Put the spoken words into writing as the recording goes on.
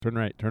Turn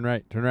right, turn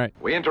right, turn right.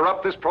 We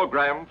interrupt this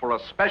program for a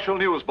special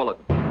news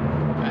bulletin.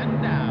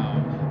 And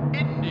now,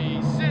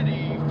 Indy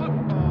City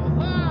Football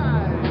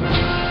Live!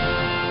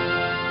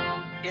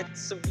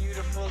 It's a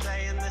beautiful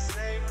day in this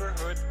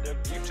neighborhood, a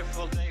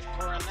beautiful day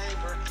for a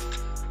neighbor.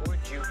 Would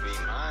you be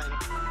mine?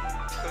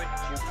 Could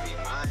you be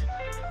mine?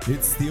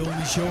 It's the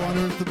only show on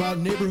earth about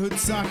neighborhood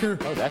soccer.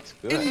 Oh, that's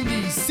good.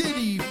 Indy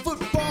City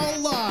Football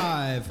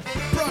Live.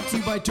 Brought to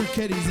you by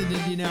Turketti's in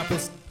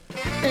Indianapolis.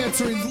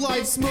 Answering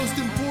life's most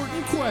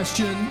important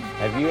question.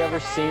 Have you ever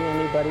seen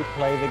anybody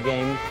play the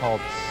game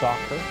called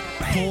soccer?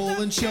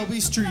 Cole and Shelby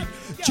Street,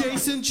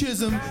 Jason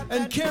Chisholm,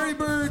 and Kerry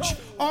Burge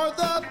are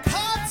the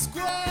Pod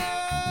Squad!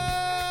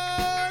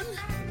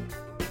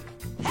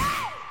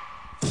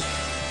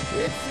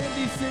 It's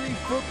Indy City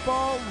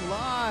Football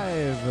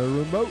Live, a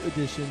remote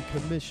edition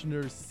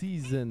Commissioner's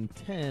Season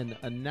 10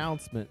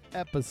 announcement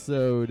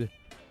episode.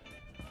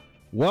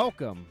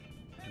 Welcome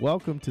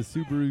to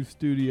Subaru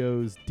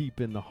Studios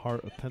deep in the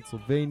heart of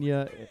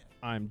Pennsylvania.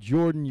 I'm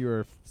Jordan,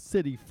 your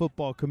city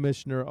football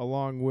commissioner,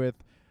 along with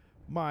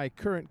my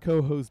current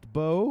co-host,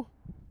 Bo,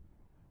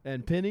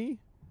 and Penny,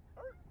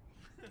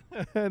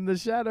 and the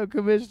shadow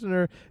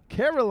commissioner,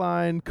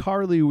 Caroline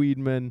Carly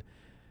Weedman.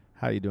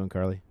 How you doing,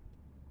 Carly?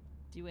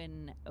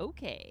 Doing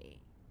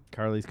okay.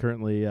 Carly's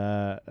currently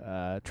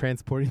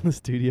transporting the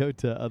studio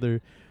to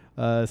other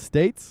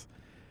states.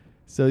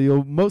 So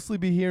you'll mostly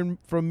be hearing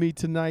from me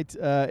tonight.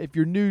 If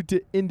you're new to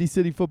Indy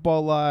City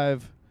Football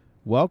Live,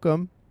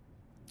 welcome.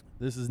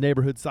 This is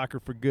Neighborhood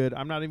Soccer for Good.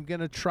 I'm not even going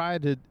to try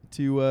to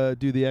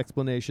do the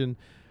explanation.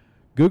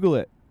 Google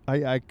it.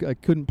 I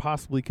couldn't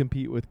possibly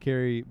compete with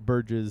Kerry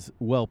Burge's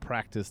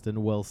well-practiced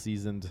and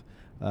well-seasoned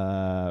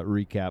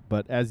recap.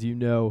 But as you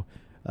know,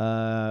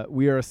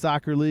 we are a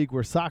soccer league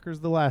where soccer's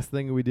the last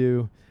thing we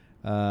do.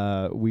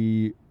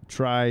 We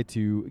try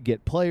to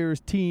get players,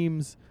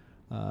 teams,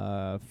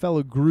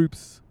 fellow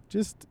groups,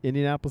 just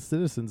Indianapolis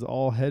citizens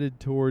all headed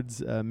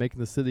towards making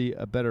the city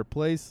a better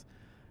place.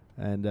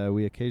 And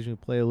we occasionally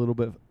play a little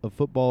bit of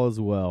football as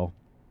well.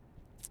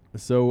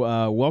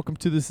 So welcome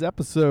to this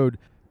episode.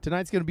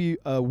 Tonight's going to be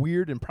a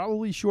weird and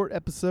probably short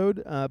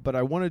episode, but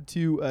I wanted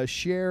to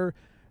share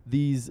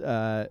these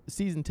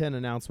Season 10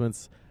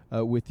 announcements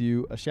with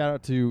you. A shout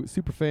out to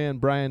superfan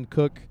Brian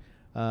Cook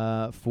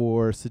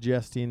for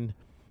suggesting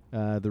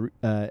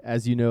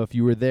as you know, if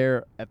you were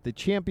there at the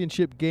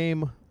championship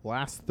game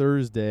last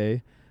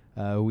Thursday,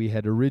 we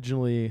had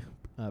originally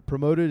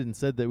promoted and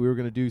said that we were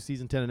going to do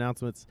Season 10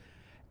 announcements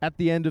at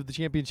the end of the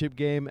championship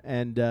game.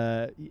 And,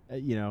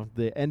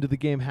 the end of the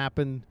game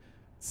happened.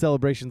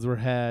 Celebrations were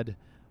had.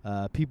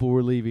 People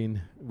were leaving.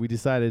 We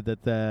decided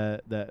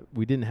that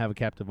we didn't have a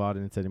captive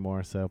audience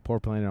anymore, so poor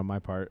planning on my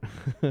part.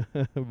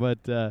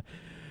 But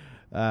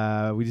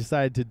we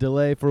decided to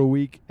delay for a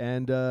week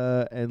and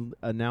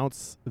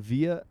announce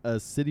via a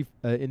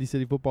Indy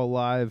City Football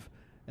Live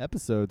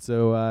episode.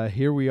 So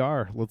here we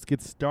are. Let's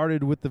get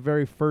started with the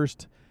very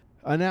first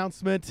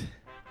announcement.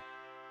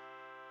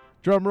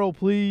 Drum roll,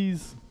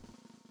 please.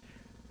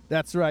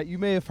 That's right. You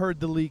may have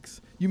heard the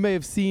leaks. You may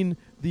have seen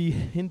the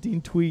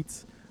hinting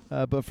tweets.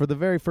 But for the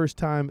very first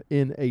time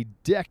in a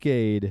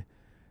decade,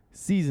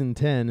 Season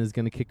 10 is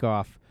going to kick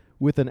off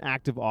with an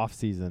active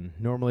off-season.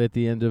 Normally at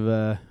the end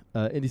of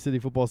Indy City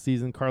football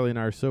season, Carly and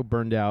I are so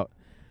burned out.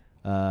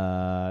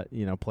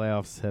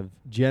 Playoffs have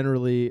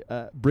generally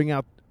bring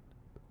out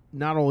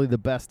not only the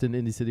best in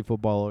Indy City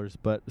footballers,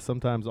 but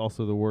sometimes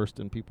also the worst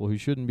in people who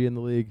shouldn't be in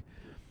the league.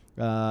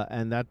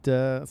 And that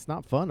it's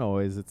not fun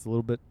always. It's a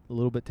little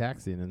bit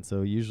taxing. And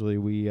so usually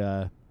we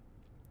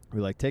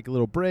take a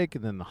little break,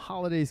 and then the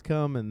holidays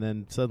come, and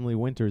then suddenly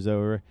winter's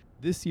over.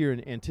 This year,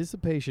 in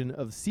anticipation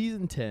of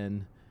Season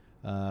 10,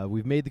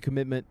 we've made the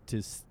commitment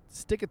to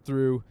stick it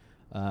through.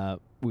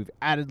 We've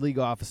added league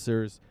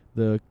officers.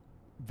 The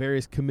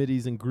various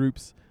committees and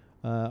groups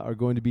are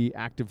going to be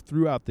active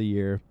throughout the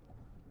year,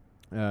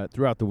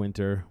 throughout the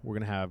winter. We're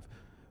going to have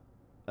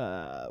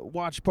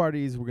watch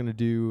parties. We're going to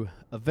do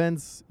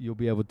events. You'll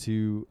be able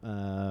to,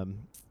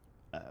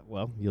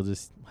 you'll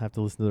just have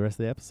to listen to the rest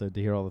of the episode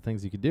to hear all the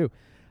things you could do.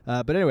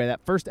 But anyway,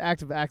 that first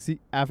active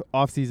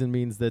off-season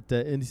means that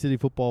Indy City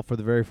football, for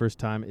the very first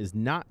time, is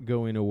not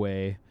going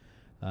away.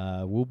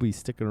 We'll be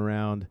sticking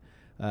around.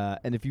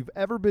 And if you've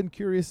ever been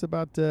curious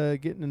about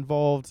getting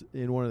involved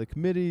in one of the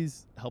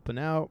committees, helping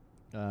out,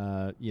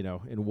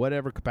 in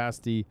whatever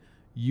capacity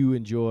you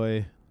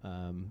enjoy,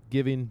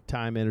 giving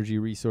time, energy,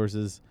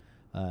 resources,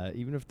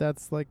 even if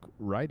that's like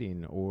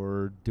writing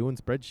or doing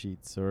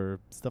spreadsheets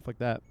or stuff like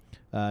that,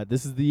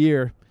 this is the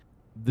year.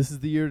 This is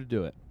the year to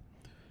do it.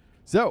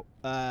 So,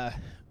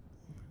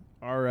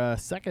 our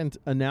second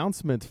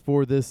announcement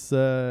for this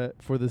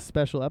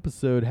special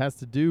episode has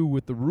to do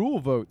with the rule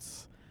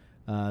votes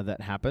that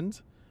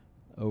happened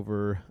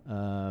over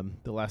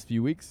the last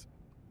few weeks.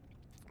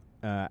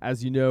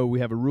 As you know, we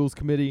have a rules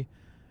committee,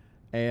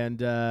 and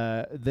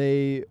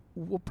they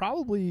will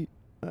probably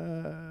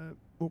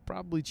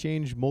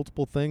change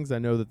multiple things. I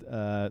know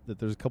that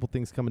there's a couple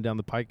things coming down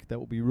the pike that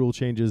will be rule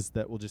changes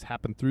that will just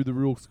happen through the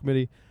rules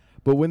committee.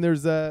 But when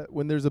there's a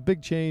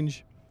big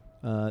change,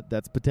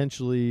 that's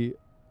potentially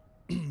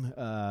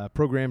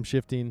program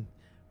shifting,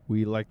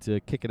 we like to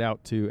kick it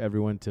out to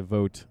everyone to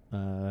vote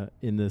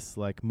in this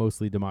like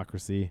mostly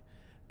democracy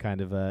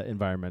kind of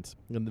environment.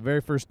 And the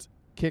very first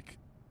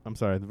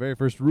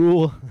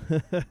rule,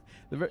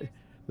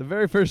 the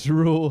very first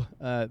rule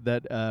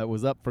that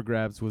was up for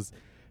grabs was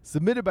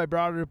submitted by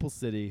Broad Ripple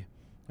City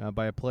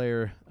by a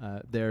player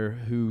there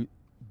who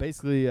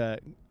basically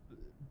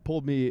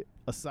pulled me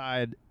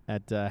aside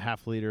at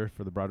half liter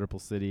for the Broad Ripple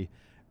City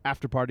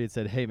after party and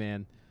said, "Hey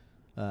man,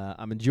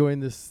 I'm enjoying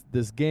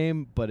this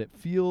game, but it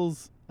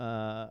feels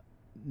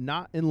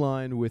not in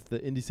line with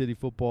the Indy City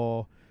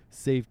Football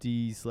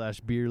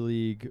safety/beer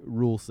league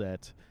rule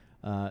set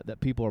that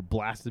people are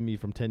blasting me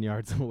from 10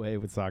 yards away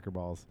with soccer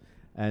balls."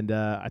 And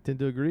I tend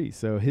to agree.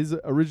 So his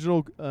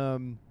original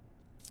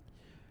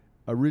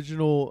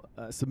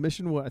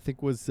submission, I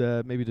think, was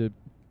maybe to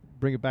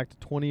bring it back to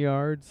 20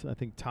 yards. I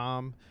think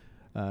Tom,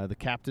 the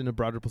captain of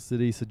Broad Ripple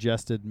City,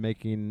 suggested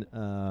making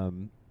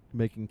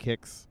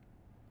kicks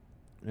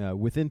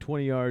within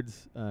 20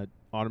 yards,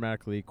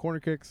 automatically corner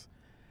kicks.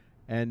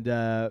 And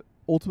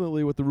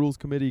ultimately what the Rules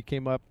Committee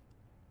came up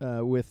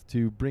with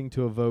to bring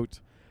to a vote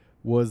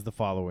was the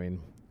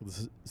following.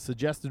 The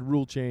suggested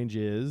rule change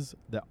is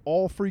that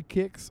all free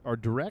kicks are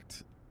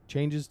direct.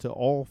 Changes to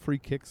all free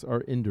kicks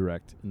are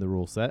indirect in the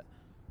rule set.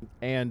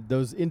 And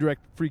those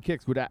indirect free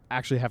kicks would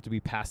actually have to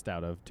be passed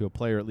out of to a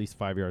player at least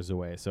 5 yards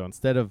away. So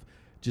instead of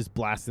just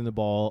blasting the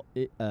ball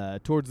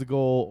towards the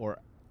goal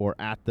or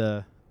at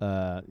the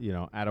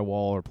at a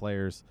wall or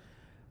players,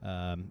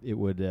 it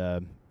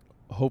would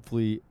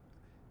hopefully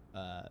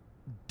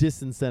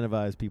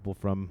disincentivize people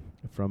from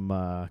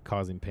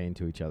causing pain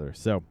to each other.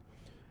 So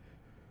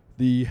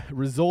the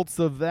results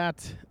of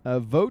that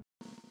vote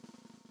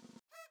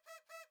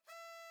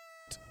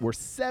were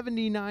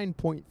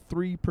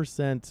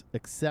 79.3%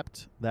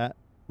 accept that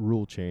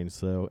rule change.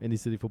 So Indy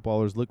City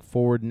footballers look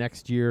forward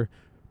next year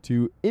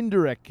to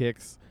indirect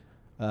kicks.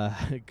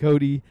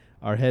 Cody,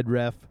 our head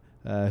ref,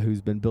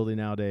 who's been building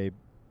out a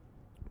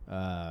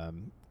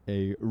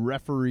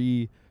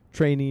referee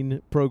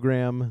training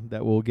program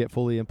that will get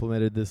fully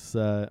implemented this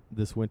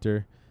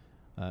winter.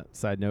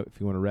 Side note: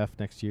 if you want to ref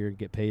next year and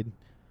get paid,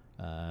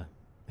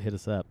 hit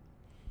us up.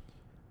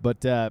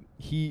 But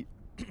he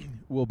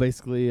will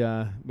basically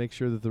make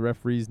sure that the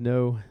referees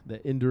know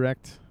that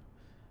indirect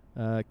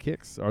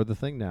kicks are the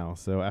thing now.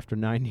 So after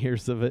 9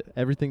 years of it,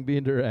 everything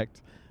being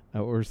direct,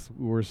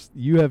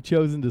 you have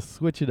chosen to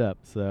switch it up.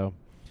 So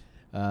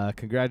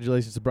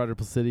congratulations to Broad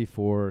Ripple City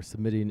for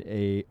submitting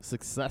a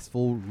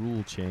successful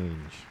rule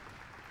change.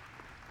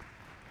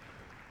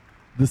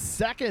 The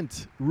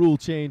second rule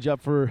change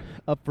up for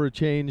a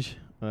change,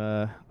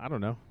 I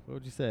don't know, what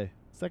would you say?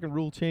 Second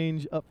rule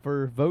change up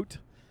for vote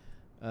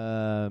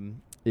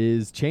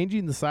is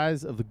changing the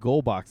size of the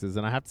goal boxes.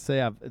 And I have to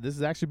say, this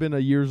has actually been a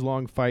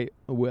years-long fight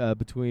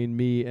between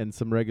me and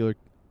some regular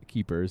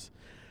keepers.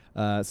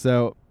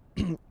 So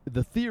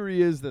the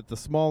theory is that the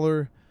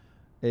smaller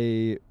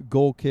a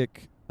goal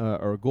kick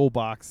or a goal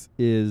box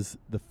is,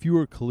 the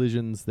fewer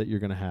collisions that you're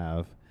going to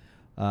have.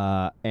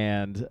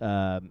 And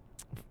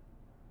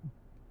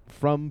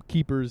from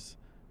keepers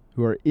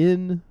who are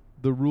in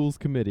the Rules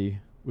Committee,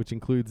 which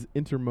includes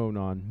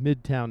Intermonon,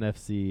 Midtown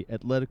FC,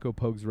 Atletico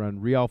Pogues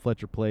Run, Real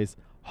Fletcher Place,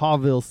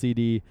 Hawville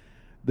CD,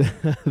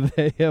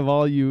 they have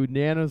all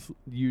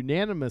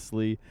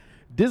unanimously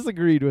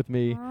disagreed with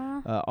me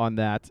on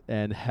that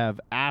and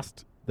have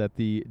asked that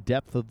the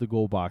depth of the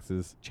goal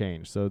boxes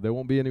change. So they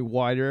won't be any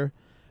wider,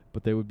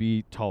 but they would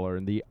be taller.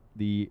 And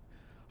the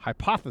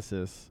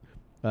hypothesis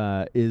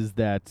is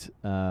that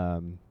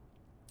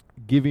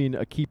giving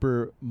a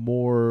keeper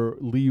more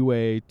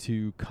leeway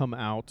to come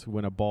out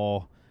when a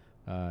ball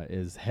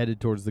is headed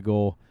towards the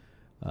goal,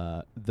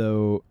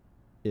 though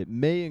it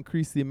may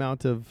increase the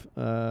amount of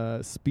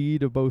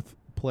speed of both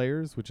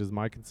players, which is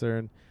my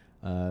concern.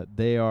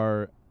 They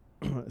are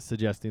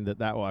suggesting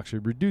that will actually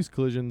reduce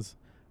collisions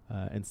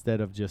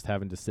instead of just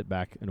having to sit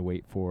back and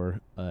wait for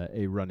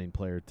a running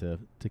player to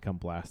come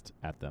blast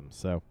at them.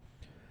 So,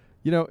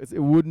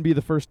 it wouldn't be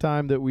the first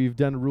time that we've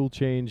done a rule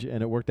change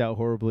and it worked out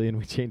horribly and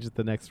we changed it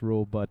the next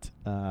rule, but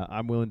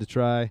I'm willing to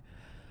try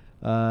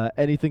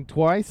anything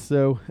twice.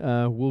 So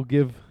we'll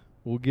give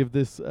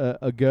this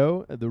a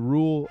go. The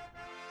rule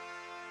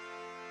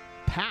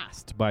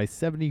passed by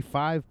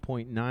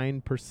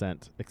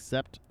 75.9%,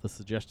 accept the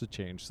suggested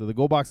change. So the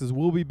goal boxes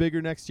will be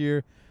bigger next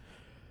year.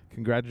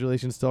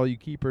 Congratulations to all you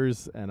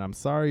keepers, and I'm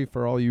sorry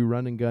for all you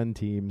run and gun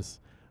teams.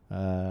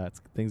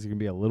 Things are going to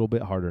be a little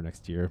bit harder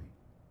next year,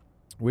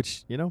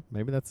 which,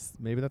 maybe that's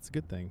a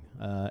good thing.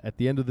 At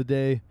the end of the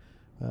day,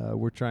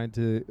 we're trying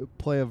to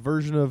play a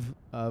version of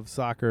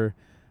soccer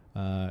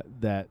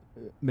that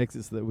makes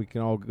it so that we can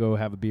all go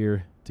have a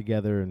beer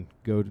together and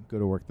go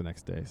to work the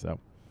next day. So,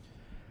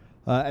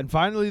 and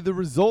finally, the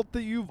result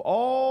that you've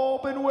all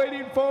been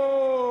waiting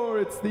for.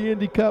 It's the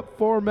Indy Cup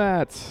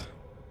format.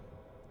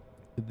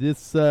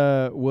 This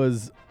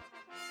was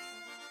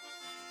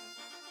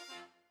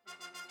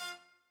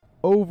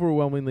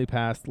overwhelmingly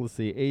passed. Let's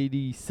see,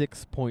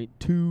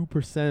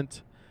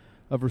 86.2%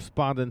 of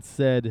respondents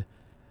said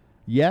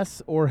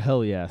yes or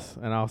hell yes,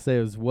 and I'll say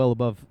it was well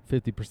above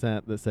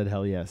 50% that said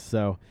hell yes.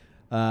 So,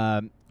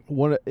 the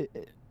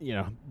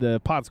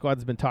Pod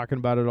Squad's been talking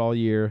about it all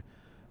year.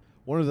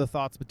 One of the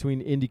thoughts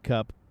between Indy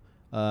Cup,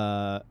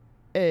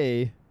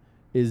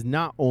 is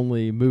not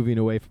only moving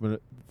away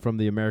from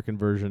the American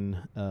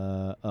version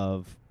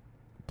of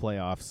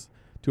playoffs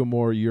to a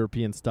more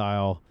European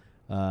style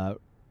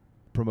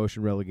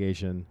promotion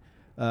relegation,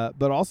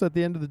 but also at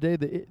the end of the day,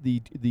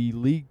 the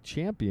league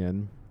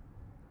champion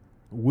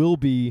will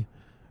be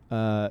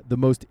the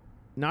most,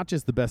 not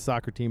just the best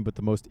soccer team, but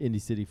the most Indy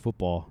City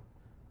football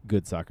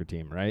good soccer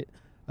team, right?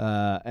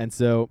 And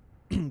so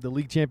the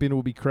league champion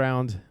will be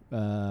crowned.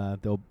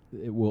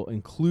 It will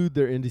include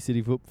their Indy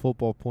City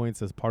football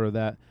points as part of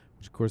that,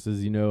 which of course,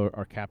 as you know,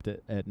 are capped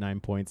at 9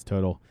 points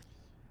total.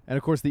 And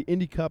of course, the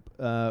Indy Cup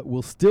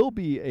will still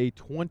be a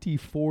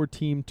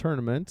 24-team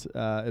tournament.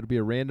 It'll be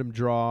a random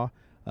draw.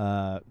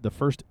 The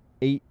first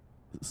 8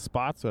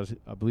 spots, which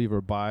I believe,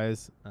 are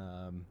buys,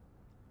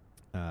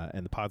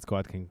 and the Pod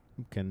Squad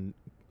can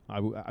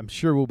I'm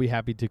sure will be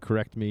happy to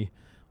correct me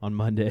on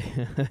Monday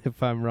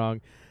if I'm wrong.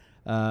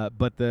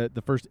 But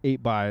the first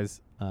 8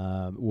 buys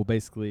will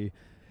basically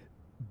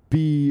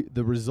be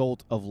the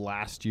result of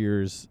last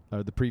year's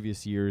or the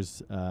previous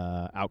year's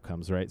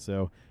outcomes, right?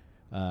 So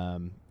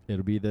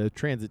it'll be the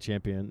transit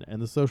champion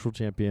and the social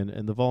champion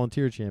and the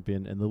volunteer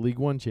champion and the League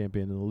One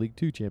champion and the League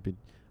Two champion.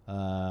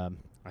 I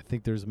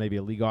think there's maybe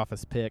a league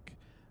office pick.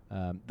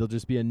 They'll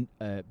just be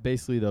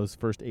basically those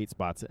first 8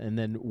 spots. And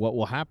then what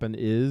will happen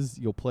is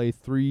you'll play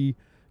 3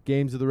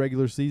 games of the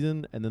regular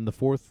season and then the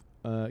 4th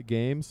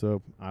game.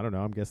 So I don't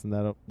know. I'm guessing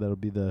that'll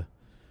be the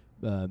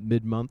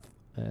mid-month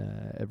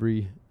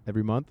every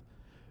month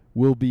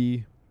will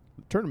be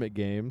tournament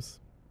games.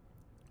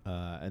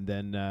 And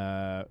then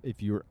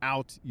if you're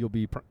out,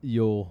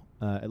 you'll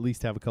at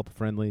least have a couple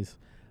friendlies.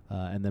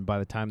 And then by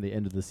the time the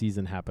end of the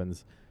season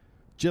happens,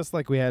 just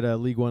like we had a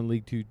League One,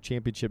 League Two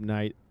championship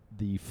night,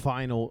 the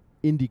final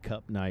Indy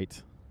Cup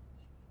night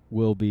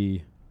will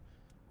be,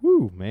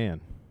 whoo,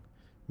 man,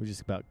 we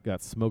just about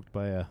got smoked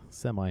by a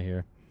semi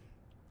here.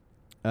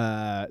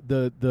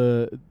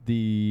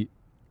 The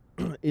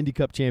Indy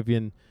Cup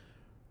championship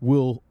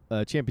will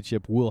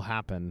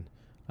happen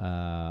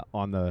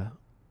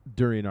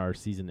during our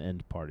season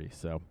end party.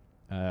 So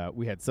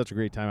we had such a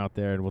great time out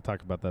there, and we'll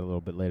talk about that a little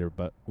bit later.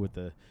 But with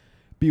the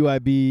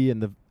BYB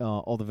and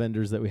all the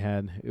vendors that we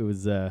had, it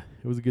was a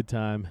good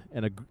time,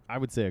 and I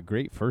would say a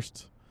great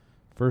first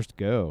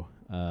go.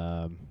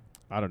 I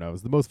don't know, it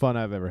was the most fun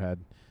I've ever had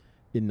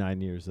in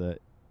 9 years at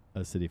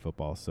City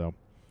Football. So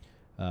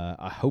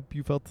I hope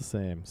you felt the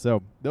same.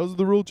 So those are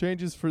the rule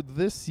changes for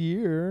this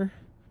year.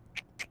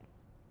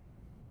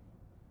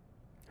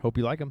 Hope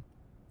you like them.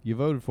 You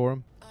voted for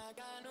them.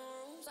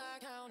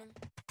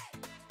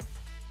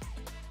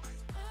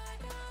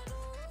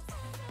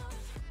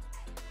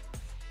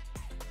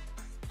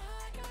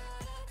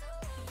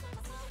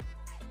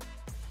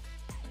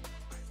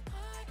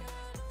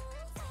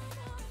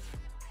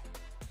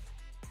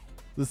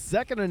 The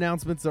second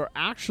announcements are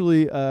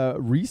actually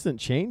recent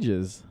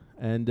changes,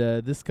 and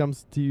this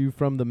comes to you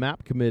from the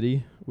MAP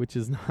committee, which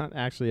is not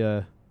actually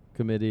a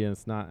committee, and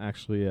it's not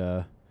actually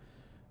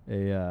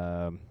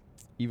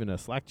even a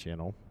Slack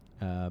channel.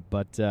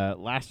 But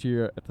last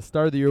year, at the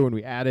start of the year, when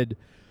we added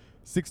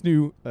 6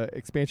 new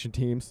expansion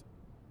teams,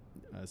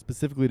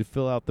 specifically to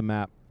fill out the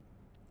map,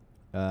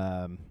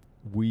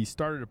 we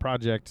started a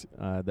project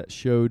that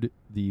showed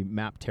the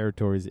map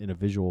territories in a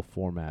visual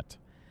format.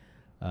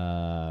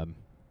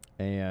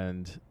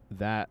 And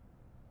that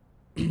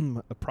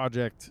a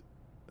project,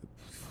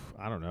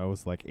 I don't know,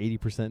 was like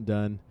 80%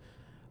 done.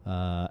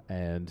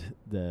 And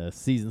the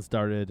season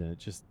started, and it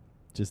just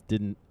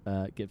didn't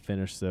get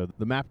finished. So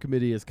the map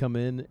committee has come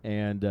in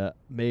and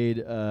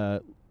made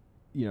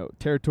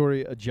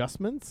territory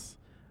adjustments.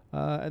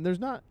 And there's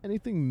not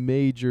anything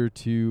major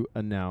to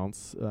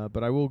announce,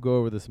 but I will go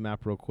over this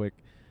map real quick.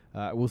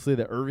 I will say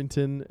that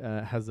Irvington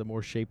has a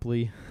more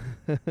shapely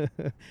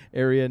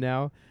area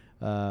now.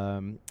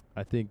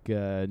 I think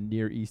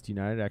Near East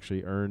United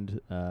actually earned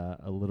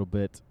a little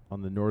bit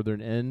on the northern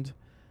end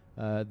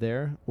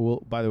there.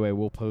 By the way,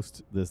 we'll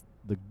post the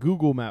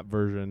Google Map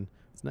version.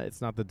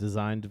 It's not the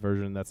designed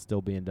version that's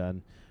still being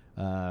done,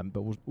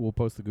 but we'll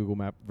post the Google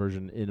Map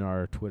version in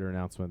our Twitter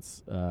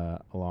announcements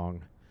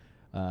alongside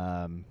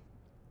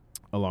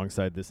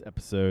this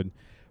episode.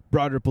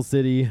 Broad Ripple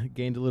City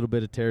gained a little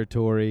bit of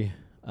territory.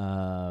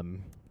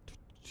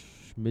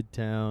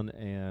 Midtown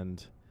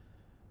and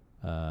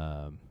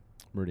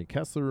Meridian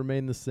Kessler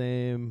remain the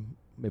same.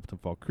 Mapleton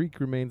Fall Creek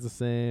remains the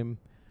same.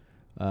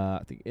 I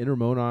think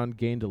Intermonon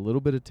gained a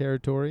little bit of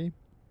territory.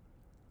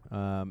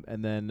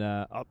 And then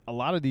a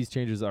lot of these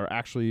changes are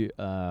actually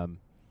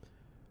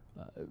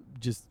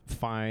just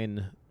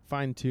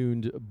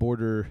fine-tuned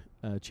border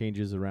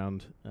changes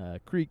around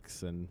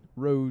creeks and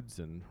roads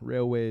and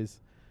railways.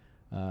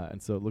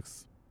 And so it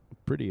looks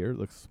prettier. It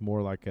looks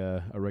more like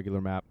a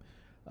regular map.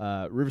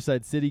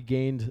 Riverside City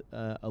gained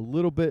a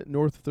little bit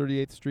north of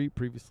 38th Street.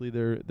 Previously,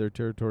 their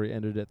territory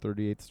ended at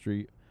 38th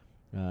Street.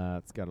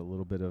 It's got a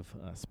little bit of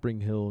Spring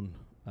Hill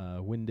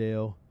and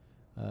Windale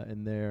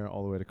in there,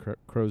 all the way to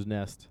Crow's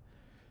Nest.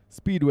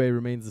 Speedway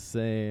remains the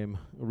same.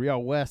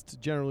 Real West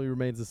generally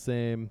remains the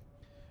same.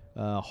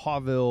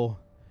 Hawville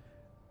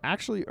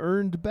actually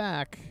earned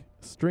back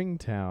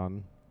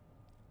Stringtown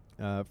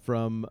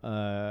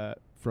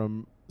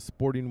from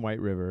Sporting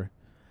White River,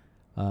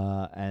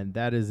 and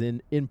that is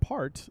in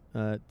part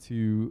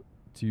to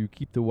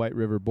keep the White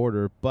River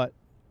border. But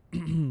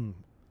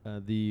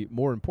the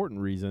more important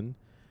reason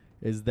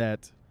is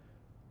that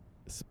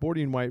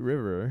Sporting White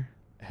River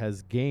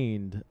has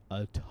gained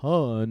a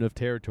ton of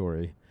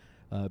territory,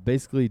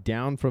 basically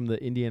down from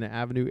the Indiana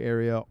Avenue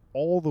area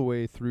all the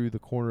way through the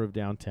corner of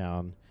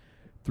downtown,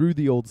 through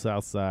the Old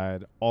South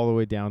Side, all the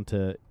way down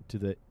through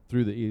the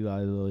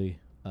Eli Lilly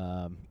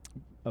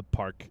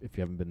park. If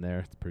you haven't been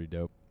there, it's pretty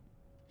dope.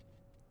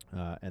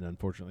 And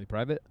unfortunately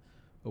private.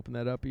 Open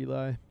that up,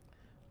 Eli.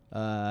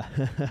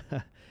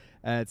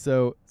 And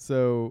so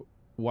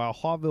while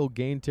Hawville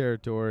gained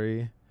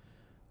territory,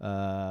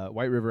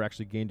 White River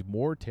actually gained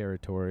more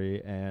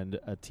territory, and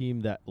a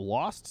team that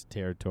lost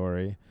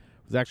territory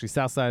was actually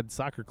Southside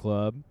Soccer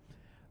Club.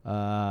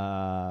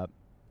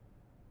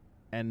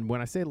 And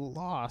when I say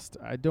lost,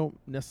 I don't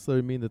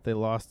necessarily mean that they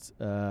lost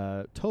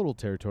total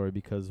territory,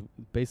 because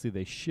basically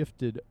they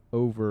shifted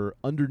over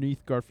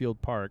underneath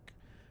Garfield Park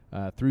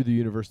through the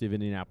University of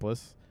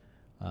Indianapolis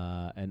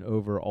and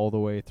over all the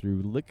way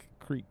through Lick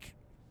Creek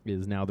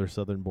is now their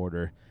southern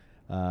border.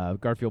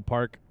 Garfield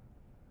Park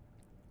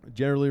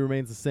generally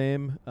remains the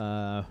same.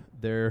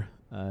 Their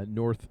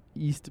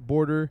northeast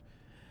border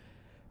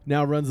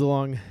now runs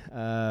along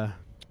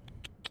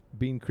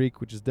Bean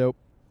Creek, which is dope.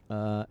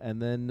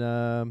 And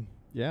then,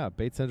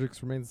 Bates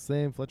Hendricks remains the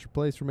same. Fletcher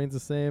Place remains the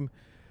same.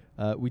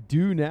 We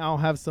do now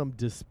have some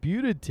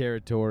disputed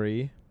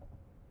territory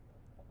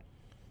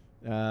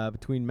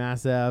between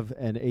Mass Ave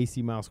and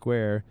AC Mile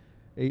Square.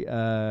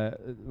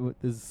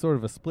 There's sort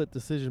of a split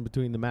decision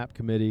between the map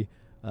committee.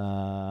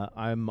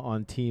 I'm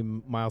on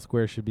team Mile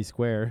Square should be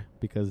square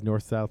because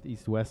north, south,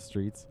 east, west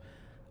streets.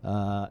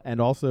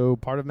 And also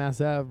part of Mass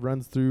Ave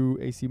runs through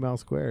AC Mile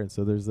Square. And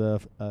so there's a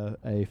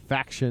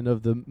faction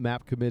of the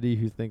map committee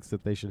who thinks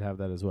that they should have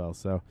that as well.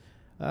 So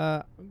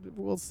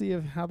we'll see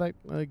how that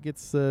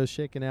gets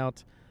shaken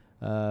out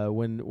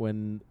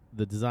when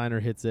the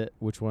designer hits it,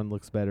 which one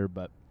looks better.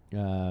 But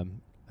that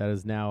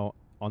is now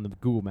on the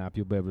Google map.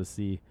 You'll be able to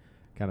see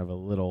kind of a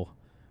little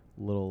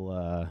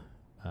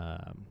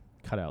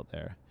cutout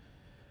there.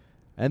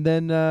 And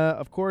then,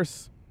 of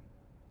course,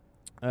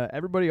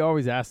 everybody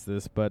always asks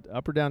this, but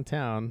Upper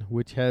Downtown,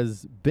 which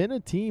has been a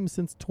team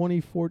since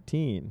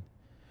 2014,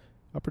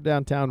 Upper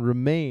Downtown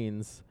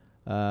remains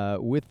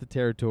with the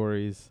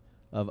territories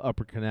of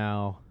Upper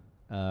Canal,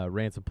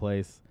 Ransom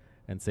Place,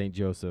 and St.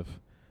 Joseph.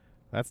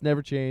 That's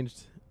never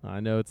changed. I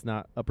know it's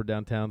not Upper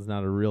Downtown's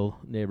not a real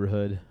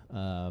neighborhood,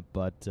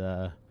 but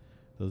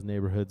those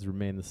neighborhoods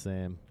remain the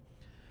same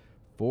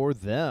for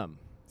them.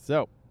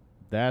 So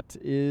that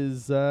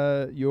is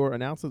your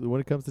announcement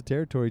when it comes to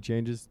territory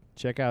changes.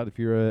 Check out if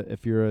you're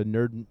a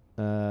nerd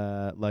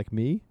like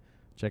me.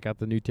 Check out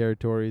the new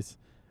territories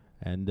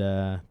and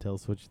tell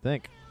us what you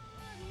think.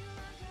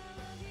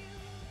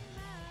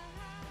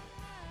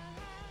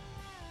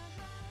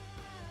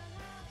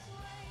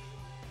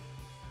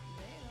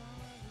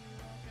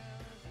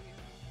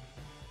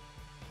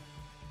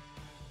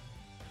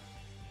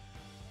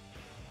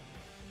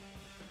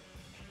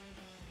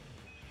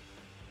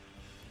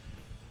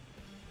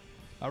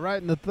 All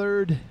right, and the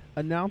third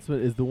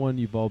announcement is the one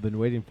you've all been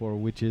waiting for,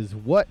 which is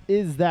what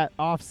is that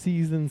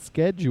off-season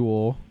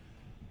schedule?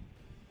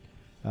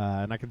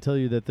 And I can tell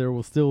you that there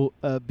will still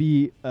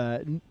be,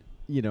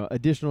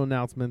 additional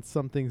announcements.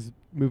 Some things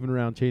moving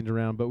around, changing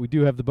around, but we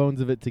do have the bones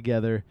of it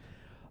together.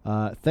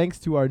 Thanks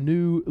to our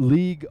new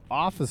league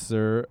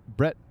officer,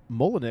 Brett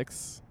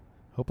Molinix.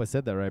 Hope I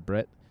said that right,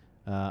 Brett.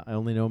 I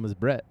only know him as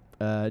Brett.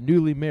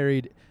 Newly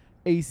married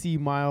AC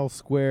Mile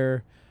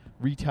Square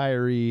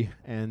retiree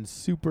and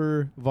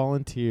super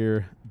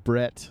volunteer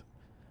Brett.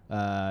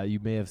 You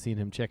may have seen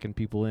him checking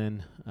people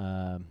in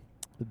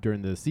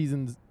during the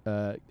seasons,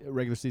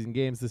 regular season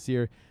games this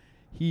year.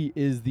 He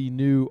is the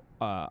new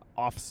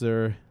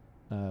officer,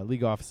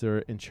 league officer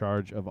in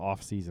charge of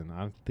off season. I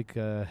don't think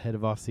head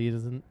of off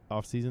season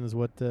is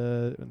what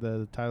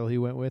the title he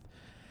went with.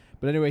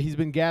 But anyway, he's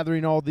been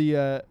gathering all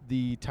the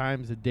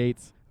times and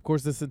dates. Of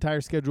course, this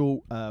entire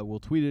schedule, we'll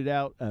tweet it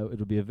out.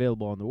 It'll be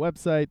available on the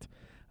website,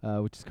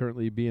 which is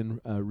currently being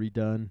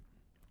redone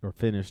or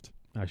finished,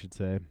 I should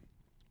say.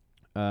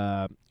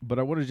 But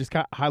I want to just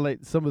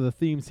highlight some of the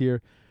themes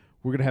here.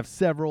 We're going to have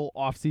several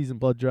off-season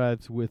blood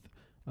drives with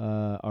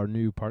our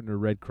new partner,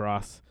 Red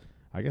Cross.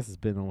 I guess it's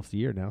been almost a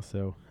year now,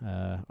 so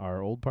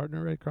our old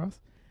partner, Red Cross.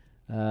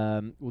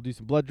 We'll do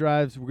some blood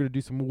drives. We're going to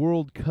do some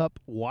World Cup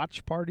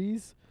watch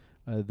parties.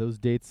 Those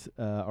dates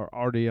are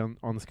already on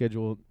the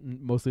schedule,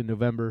 mostly in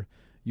November.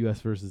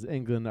 U.S. versus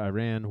England,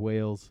 Iran,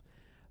 Wales.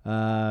 There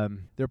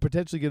are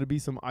potentially going to be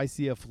some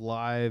ICF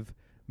Live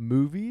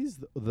movies,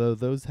 though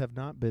those have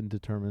not been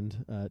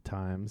determined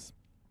times.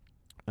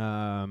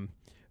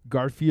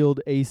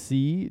 Garfield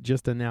AC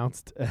just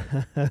announced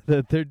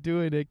that they're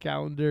doing a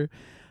calendar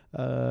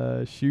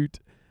shoot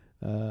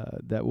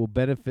that will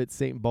benefit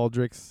St.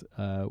 Baldrick's,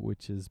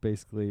 which is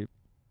basically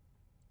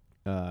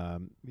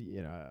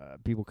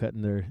people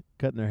cutting their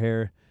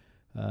hair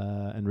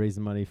and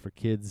raising money for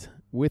kids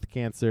with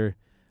cancer.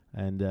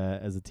 And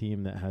as a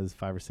team that has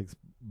 5 or 6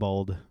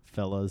 bald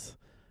fellas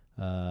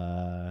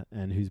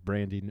and whose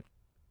branding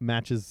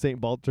matches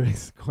St.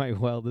 Baldrick's quite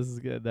well, this is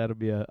good. That'll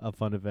be a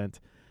fun event.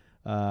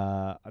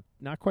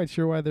 Not quite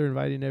sure why they're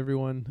inviting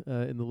everyone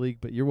in the league,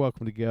 but you're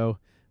welcome to go.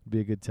 It'll be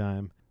a good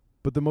time.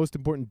 But the most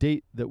important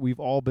date that we've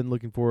all been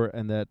looking for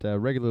and that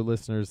regular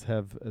listeners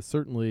have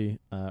certainly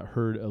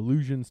heard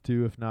allusions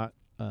to, if not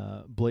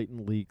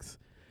blatant leaks,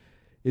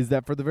 is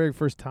that for the very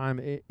first time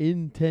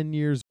in 10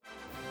 years,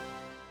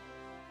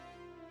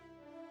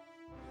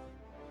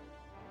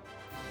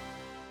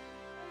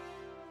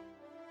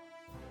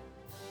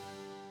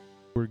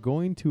 we're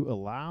going to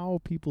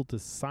allow people to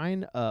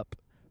sign up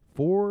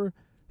for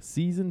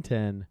Season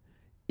 10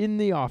 in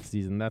the off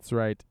season. That's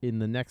right. In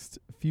the next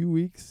few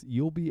weeks,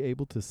 you'll be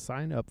able to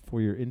sign up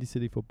for your Indy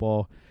City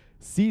Football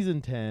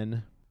Season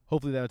 10.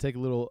 Hopefully that'll take a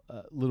little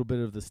bit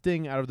of the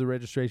sting out of the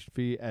registration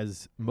fee.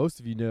 As most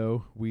of you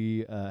know,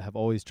 we have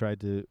always tried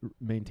to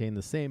maintain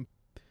the same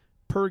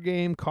per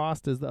game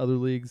cost as the other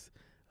leagues,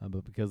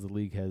 but because the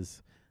league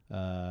has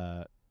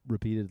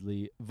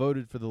repeatedly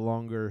voted for the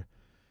longer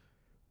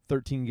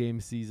 13-game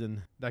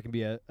season, that can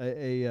be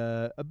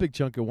a big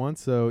chunk at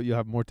once. So you'll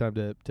have more time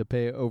to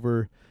pay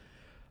over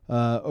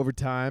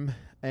time,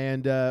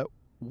 and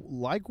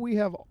like we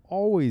have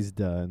always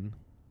done.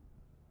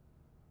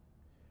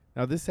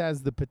 Now, this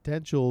has the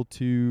potential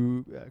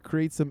to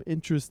create some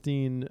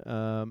interesting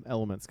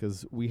elements,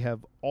 because we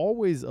have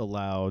always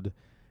allowed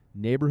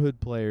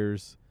neighborhood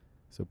players,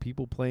 so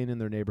people playing in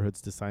their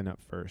neighborhoods, to sign up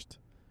first,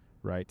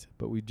 right?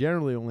 But we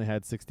generally only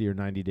had 60 or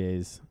 90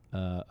 days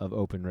of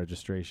open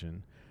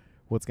registration.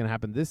 What's going to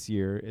happen this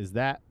year is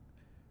that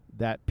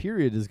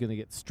period is going to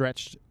get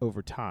stretched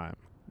over time.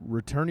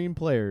 Returning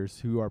players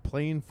who are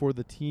playing for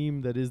the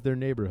team that is their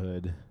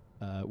neighborhood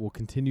will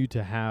continue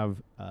to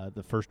have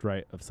the first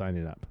right of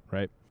signing up,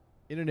 right?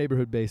 In a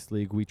neighborhood-based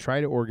league, we try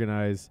to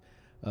organize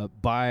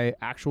by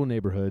actual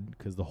neighborhood,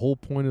 because the whole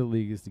point of the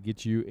league is to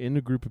get you in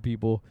a group of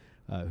people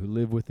who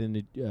live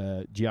within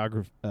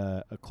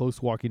a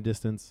close walking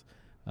distance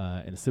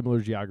and a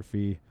similar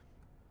geography.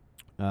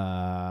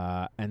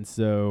 And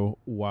so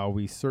while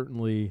we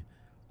certainly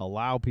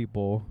allow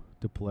people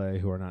to play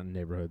who are not in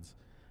neighborhoods,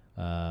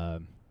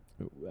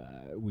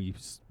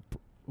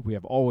 we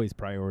have always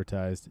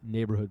prioritized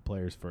neighborhood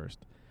players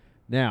first.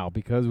 Now,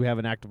 because we have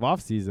an active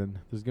off season,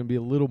 there's going to be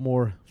a little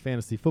more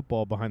fantasy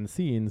football behind the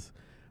scenes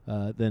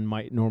than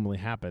might normally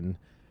happen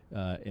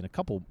in a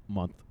couple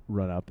month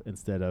run up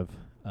instead of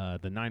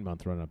the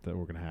 9-month run up that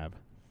we're going to have.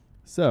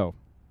 So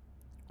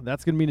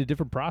that's going to mean a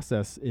different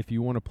process if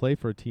you want to play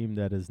for a team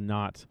that is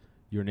not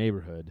your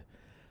neighborhood.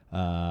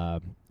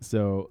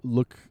 So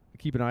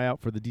keep an eye out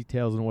for the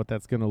details on what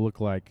that's going to look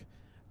like.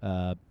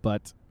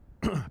 But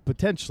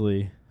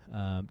potentially,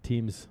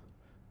 teams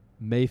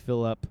may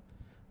fill up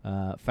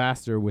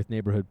faster with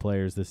neighborhood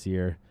players this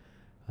year.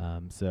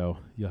 So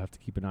you'll have to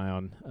keep an eye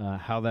on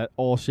how that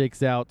all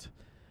shakes out.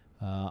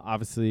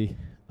 Obviously,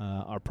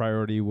 our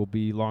priority will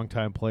be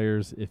longtime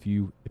players. If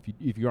you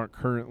aren't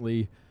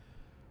currently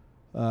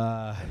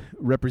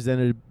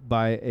represented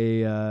by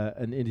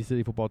an Indy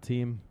City Football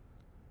team,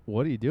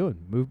 what are you doing?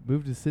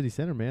 Move to the city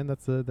center, man.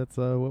 That's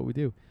what we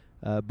do.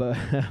 But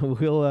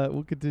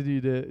we'll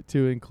continue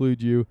to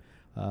include you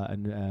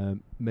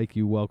and make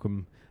you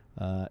welcome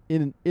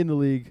in the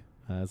league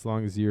as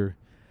long as you're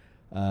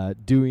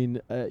doing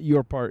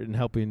your part in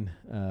helping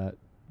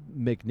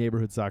make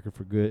neighborhood soccer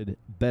for good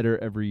better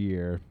every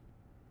year.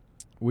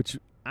 Which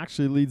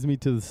actually leads me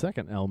to the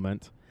second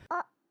element.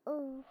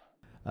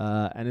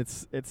 And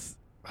it's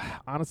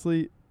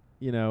honestly,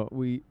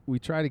 we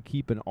try to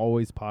keep an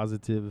always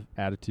positive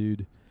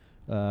attitude,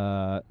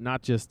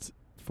 not just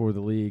for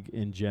the league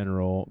in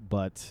general,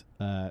 but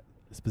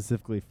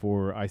specifically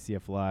for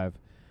ICF Live.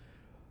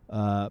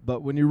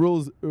 But when your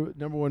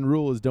number one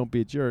rule is don't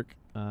be a jerk.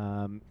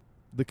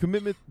 The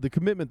commitment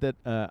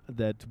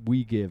that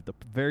we give, the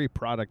very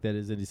product that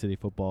is Indy City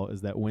Football, is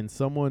that when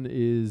someone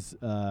is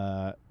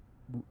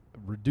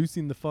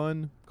reducing the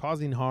fun,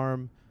 causing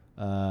harm,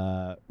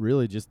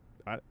 really just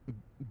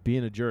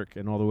being a jerk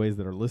in all the ways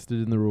that are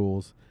listed in the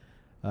rules,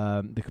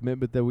 the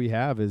commitment that we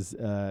have is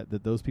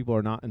that those people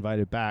are not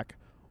invited back,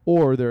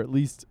 or they're at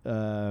least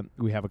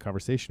we have a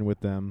conversation with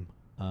them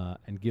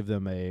and give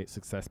them a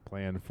success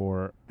plan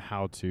for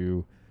how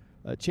to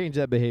change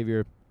that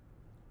behavior.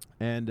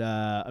 And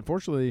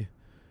unfortunately,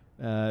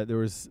 there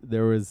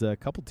was a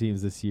couple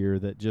teams this year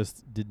that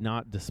just did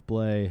not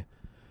display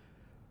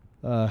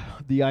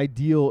the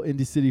ideal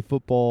Indy City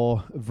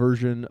Football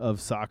version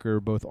of soccer,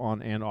 both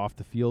on and off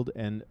the field.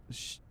 And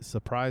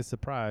surprise,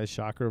 surprise,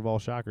 shocker of all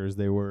shockers,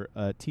 they were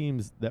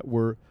teams that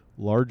were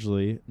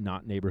largely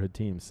not neighborhood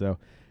teams. So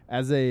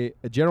as a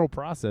general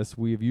process,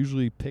 we have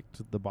usually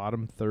picked the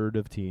bottom third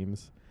of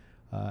teams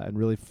and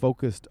really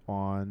focused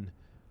on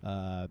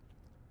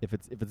if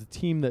it's a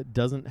team that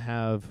doesn't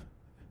have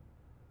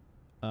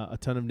a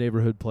ton of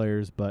neighborhood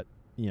players, but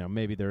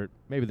maybe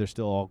they're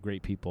still all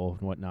great people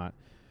and whatnot.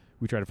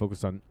 We try to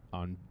focus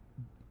on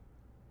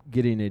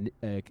getting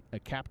a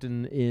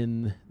captain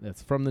in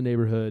that's from the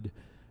neighborhood.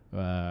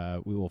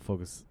 We will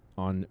focus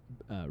on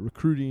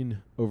recruiting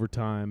over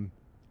time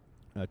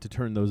to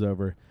turn those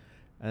over.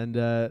 And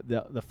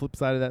the flip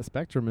side of that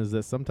spectrum is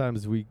that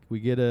sometimes we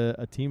get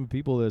a team of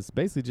people that's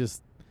basically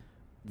just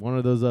one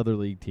of those other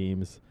league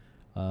teams.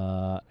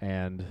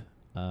 And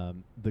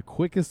the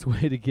quickest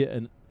way to get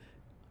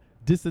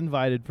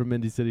disinvited from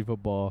Indy City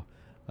football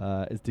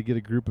is to get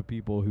a group of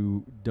people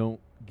who don't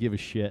give a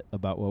shit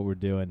about what we're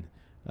doing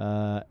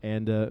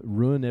and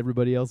ruin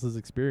everybody else's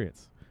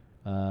experience.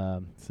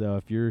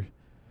 So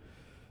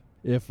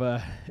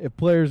if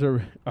players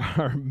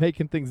are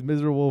making things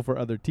miserable for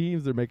other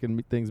teams, they're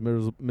making things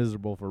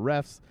miserable for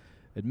refs,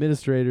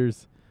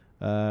 administrators,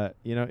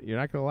 you're not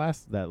going to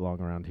last that long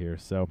around here.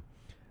 So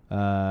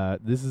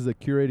this is a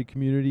curated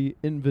community,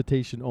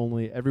 invitation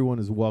only. Everyone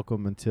is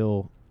welcome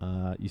until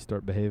you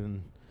start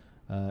behaving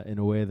in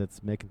a way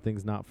that's making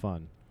things not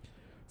fun.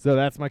 So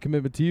that's my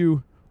commitment to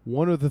you.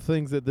 One of the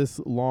things that this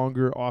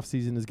longer off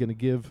season is going to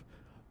give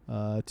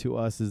to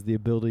us is the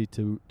ability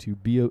to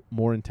be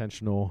more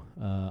intentional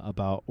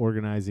about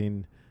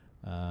organizing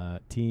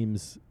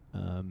teams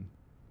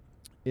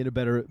in a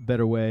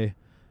better way,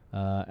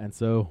 and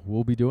so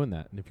we'll be doing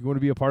that. And if you want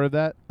to be a part of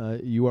that,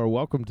 you are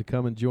welcome to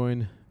come and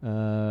join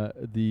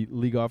the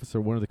league office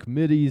or one of the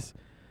committees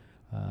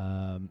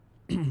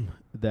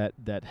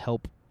that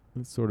help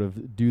sort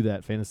of do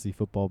that fantasy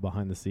football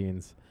behind the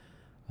scenes.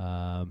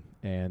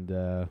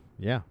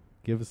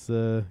 Give us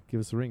a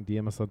ring,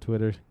 DM us on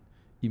Twitter,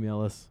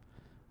 email us,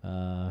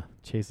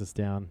 chase us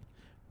down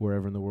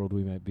wherever in the world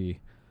we might be.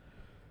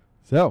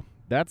 So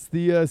that's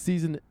the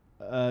season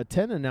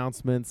 10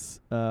 announcements,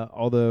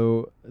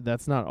 although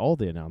that's not all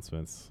the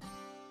announcements.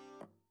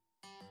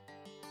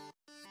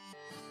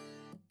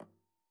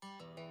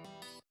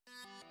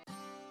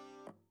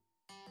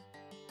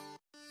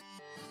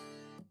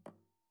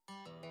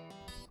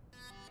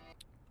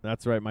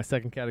 That's right. My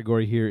second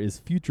category here is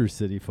future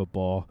city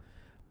football.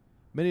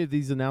 Many of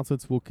these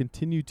announcements will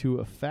continue to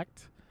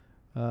affect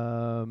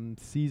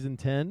season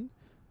 10,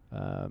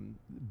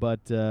 but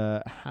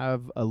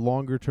have a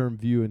longer-term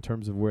view in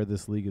terms of where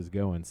this league is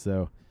going.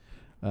 So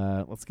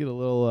let's get a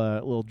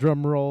little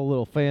drum roll, a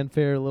little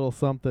fanfare, a little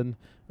something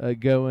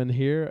going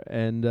here,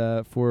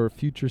 and for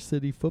future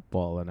city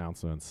football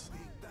announcements.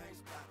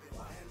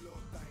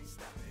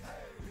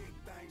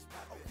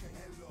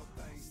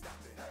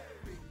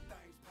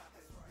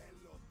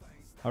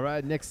 All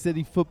right, next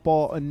city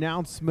football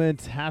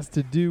announcement has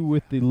to do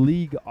with the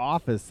league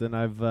office, and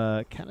I've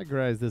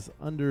categorized this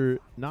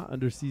not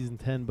under season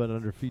 10, but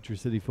under future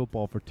city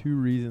football for two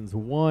reasons.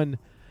 One,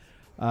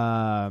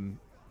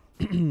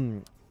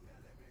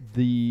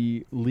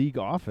 the league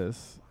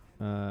office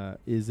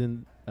is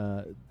in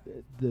the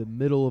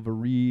middle of a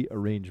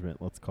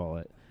rearrangement, let's call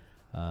it,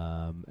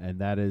 and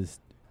that is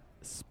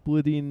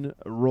splitting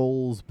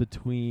roles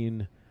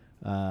between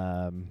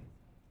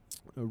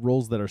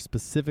roles that are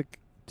specific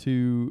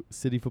to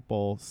city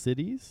football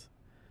cities,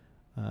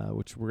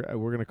 which we're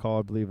going to call,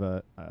 I believe,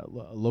 a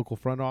local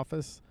front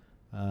office,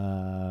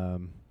 or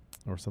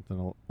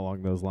something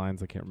along those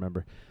lines. I can't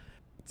remember.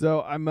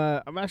 So I'm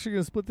actually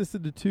going to split this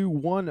into two.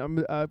 One,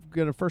 I'm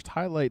going to first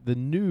highlight the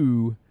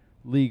new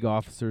league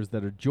officers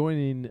that are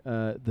joining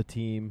the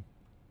team.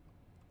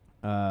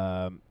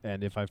 And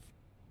if I've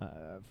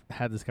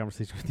had this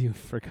conversation with you and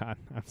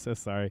forgotten, I'm so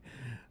sorry.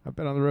 I've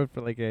been on the road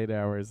for like 8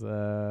 hours.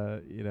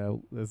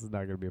 This is not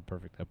going to be a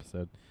perfect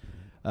episode.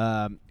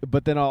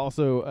 But then I'll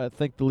also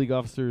thank the league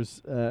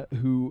officers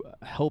who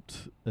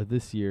helped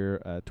this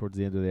year towards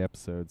the end of the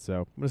episode. So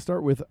I'm going to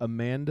start with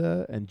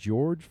Amanda and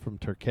George from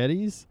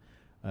Turketti's.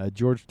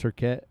 George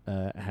Turkett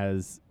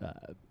has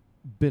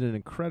been an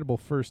incredible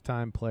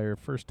first-time player,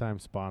 first-time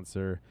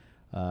sponsor,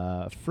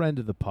 friend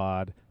of the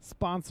pod,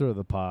 sponsor of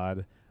the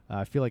pod.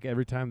 I feel like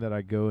every time that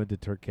I go into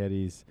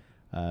Turketti's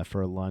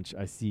for a lunch,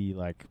 I see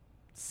like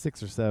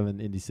 6 or 7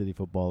 Indy City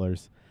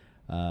footballers.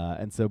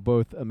 And so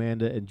both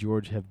Amanda and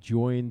George have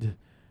joined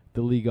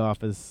the league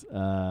office.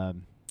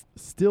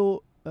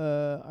 Still,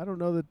 I don't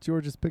know that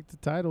George has picked a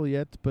title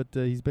yet, but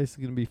he's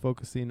basically going to be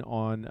focusing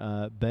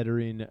on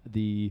bettering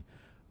the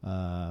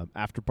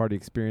after-party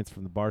experience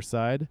from the bar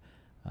side.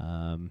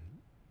 And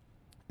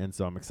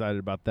so I'm excited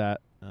about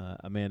that.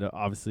 Amanda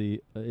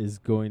obviously is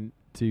going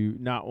to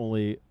not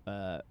only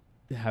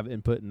have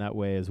input in that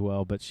way as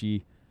well, but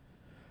she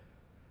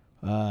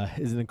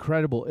is an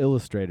incredible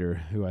illustrator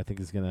who I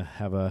think is going to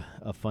have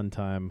a fun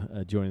time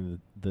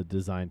joining the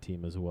design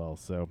team as well.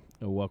 So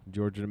welcome,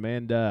 George and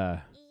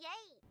Amanda.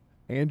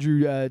 Yay!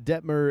 Andrew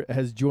Detmer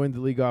has joined the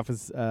league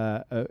office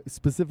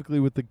specifically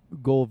with the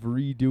goal of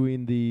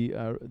redoing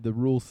the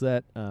rule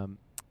set. I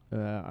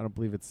don't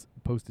believe it's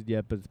posted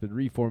yet, but it's been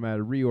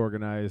reformatted,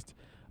 reorganized,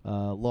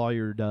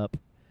 lawyered up,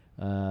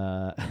 He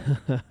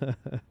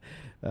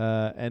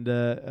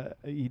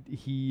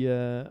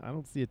I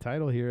don't see a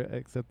title here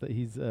except that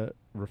he's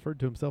referred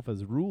to himself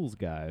as Rules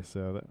Guy.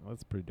 So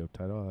that's a pretty dope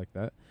title. I like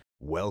that.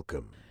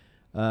 Welcome.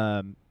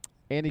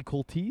 Annie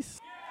Coltese.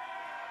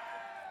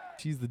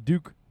 She's the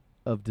Duke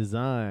of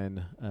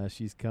Design.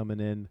 She's coming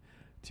in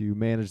to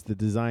manage the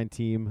design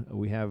team.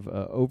 We have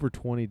over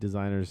 20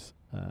 designers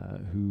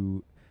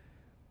who,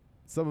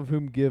 some of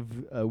whom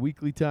give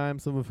weekly time,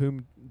 some of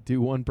whom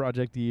do one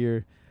project a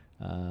year.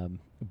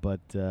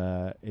 But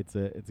it's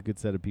a good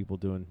set of people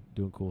doing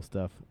cool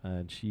stuff,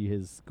 and she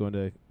is going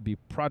to be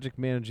project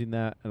managing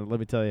that. And let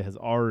me tell you, has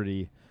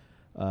already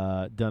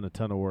done a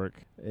ton of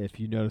work. If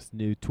you notice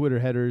new Twitter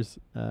headers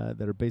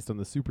that are based on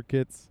the super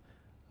kits,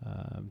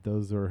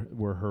 those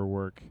were her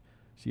work.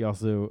 She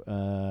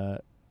also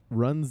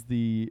runs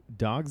the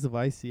Dogs of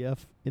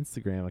ICF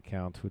Instagram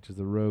account, which is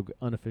a rogue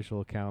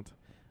unofficial account,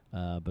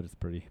 but it's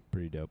pretty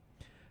dope.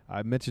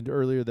 I mentioned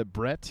earlier that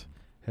Brett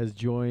has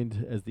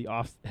joined as the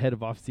head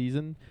of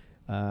off-season.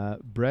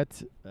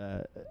 Brett,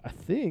 I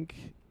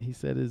think he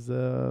said, is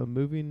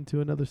moving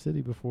to another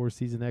city before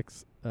Season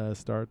X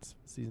starts,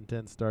 Season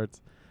 10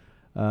 starts.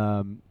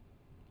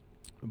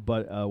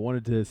 But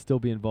wanted to still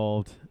be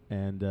involved,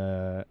 and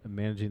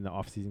managing the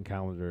off-season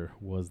calendar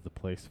was the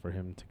place for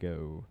him to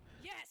go.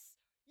 Yes!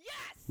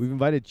 We've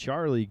invited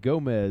Charlie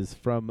Gomez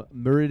from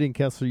Meridian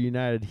Kessler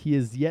United. He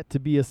is yet to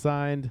be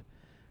assigned.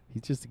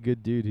 He's just a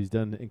good dude who's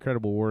done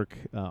incredible work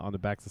on the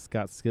backs of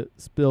Scott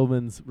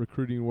Spillman's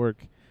recruiting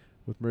work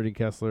with Meridian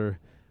Kessler,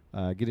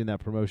 getting that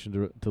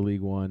promotion to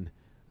League One.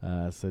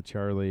 So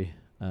Charlie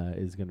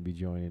is going to be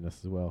joining us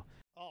as well.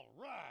 All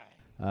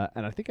right.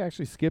 And I think I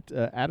actually skipped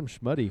Adam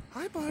Schmuddy.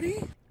 Hi,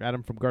 buddy.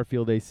 Adam from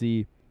Garfield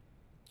AC.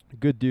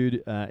 Good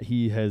dude.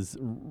 He has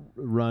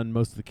run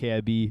most of the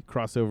KIB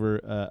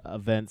crossover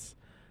events.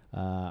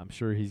 I'm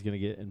sure he's going to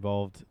get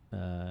involved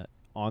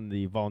on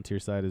the volunteer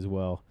side as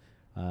well.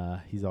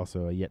 He's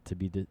also a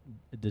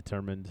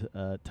yet-to-be-determined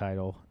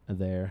title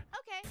there.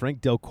 Okay.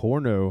 Frank Del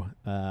Corno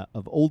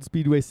of Old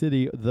Speedway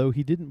City, though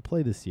he didn't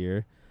play this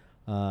year.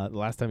 The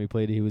last time he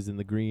played, he was in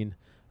the green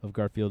of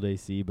Garfield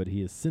AC, but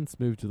he has since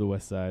moved to the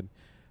west side.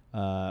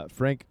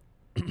 Frank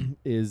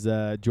is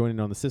joining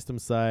on the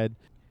systems side.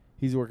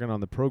 He's working on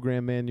the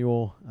program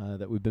manual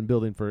that we've been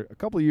building for a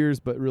couple of years,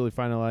 but really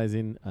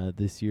finalizing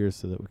this year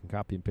so that we can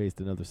copy and paste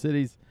in other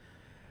cities.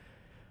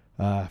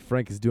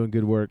 Frank is doing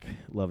good work.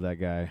 Love that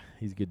guy.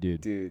 He's a good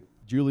dude.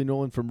 Julie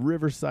Nolan from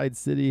Riverside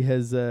City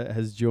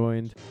has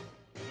joined.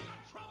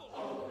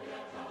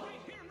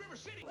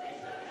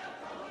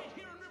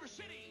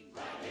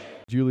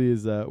 Julie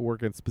is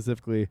working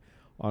specifically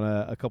on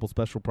a couple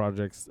special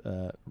projects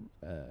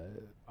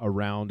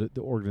around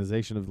the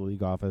organization of the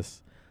league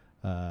office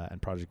and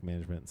project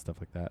management and stuff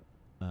like that.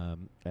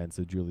 And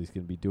so Julie's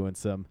going to be doing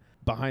some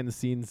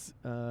behind-the-scenes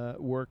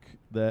work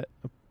that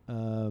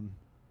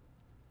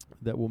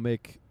will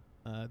make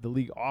the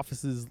league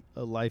office's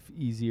life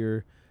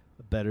easier,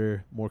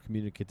 better, more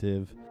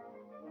communicative.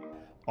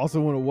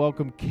 Also want to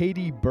welcome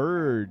Katie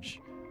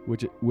Burge,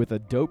 with a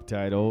dope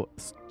title,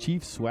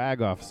 Chief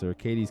Swag Officer.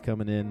 Katie's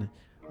coming in.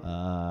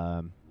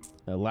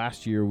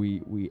 Last year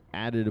we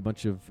added a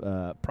bunch of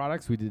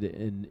products. We did it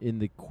in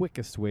the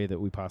quickest way that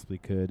we possibly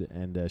could,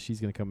 and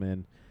she's going to come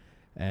in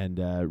and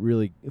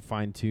really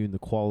fine-tune the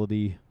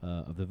quality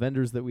of the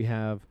vendors that we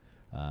have.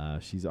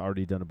 She's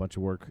already done a bunch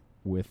of work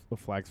with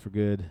Flags for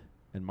Good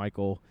and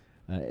Michael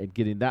and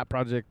getting that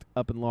project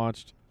up and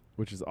launched,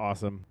 which is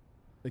awesome.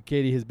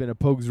 Katie has been a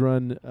Pogues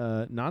Run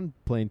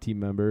non-playing team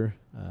member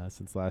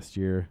since last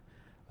year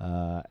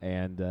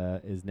and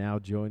is now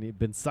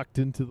been sucked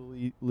into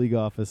the league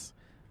office.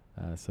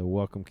 So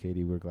welcome,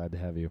 Katie. We're glad to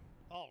have you.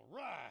 All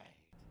right.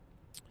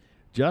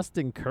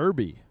 Justin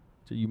Kirby.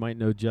 So you might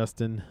know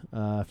Justin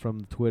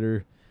from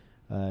Twitter.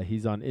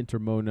 He's on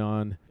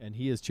Intermonon, and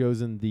he has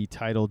chosen the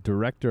title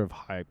Director of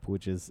Hype,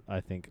 which is, I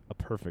think, a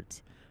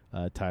perfect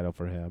title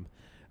for him.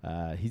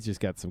 He's just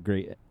got some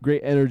great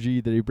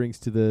energy that he brings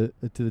to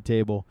the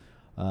table,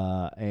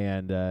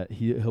 and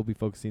he'll be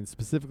focusing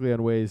specifically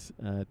on ways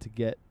to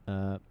get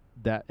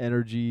that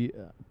energy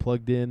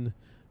plugged in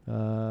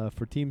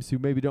for teams who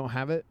maybe don't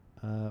have it,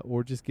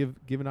 or just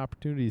giving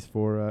opportunities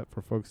for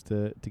folks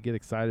to get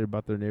excited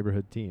about their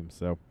neighborhood team.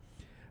 So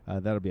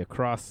that'll be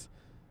across.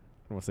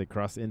 I don't want to say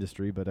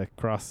cross-industry, but a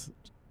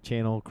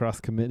cross-channel,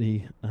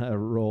 cross-committee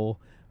role,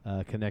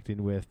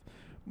 connecting with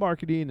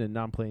marketing and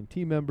non-playing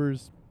team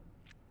members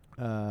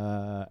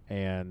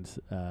and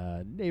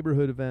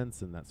neighborhood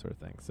events and that sort of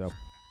thing. So,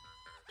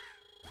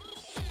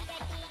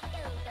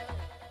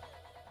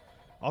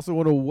 also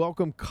want to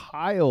welcome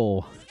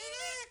Kyle.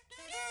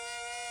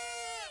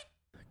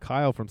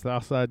 Kyle from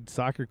Southside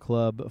Soccer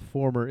Club,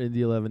 former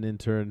Indy 11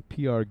 intern,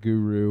 PR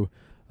guru.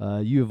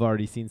 You have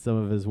already seen some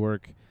of his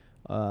work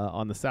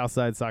on the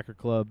Southside Soccer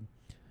Club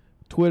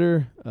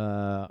Twitter.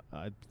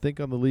 I think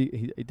on the league,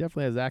 he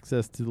definitely has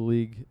access to the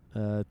league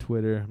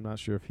Twitter. I'm not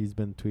sure if he's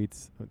been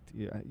tweets.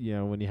 You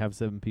know, when you have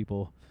 7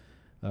 people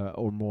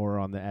or more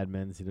on the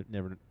admins, you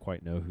never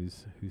quite know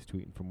who's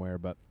tweeting from where.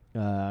 But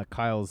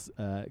Kyle's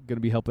going to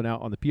be helping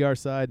out on the PR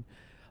side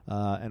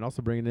and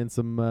also bringing in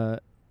some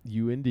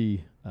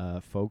UIndy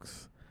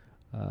folks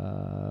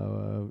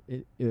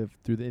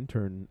through the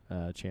intern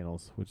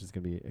channels, which is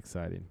going to be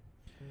exciting.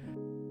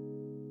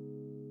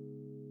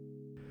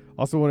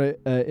 Also want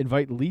to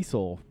invite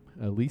Liesel.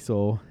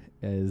 Liesel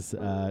is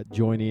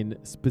joining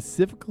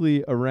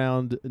specifically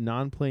around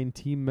non-playing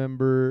team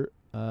member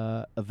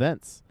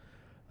events.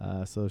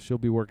 So she'll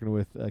be working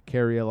with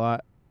Carrie a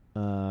lot.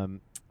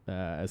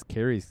 As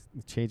Carrie's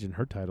changing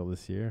her title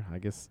this year, I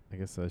guess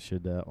I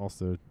should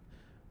also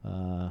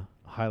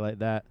highlight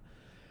that.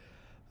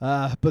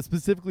 But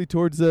specifically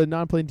towards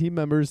non-playing team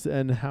members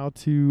and how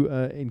to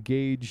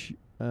engage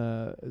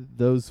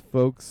those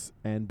folks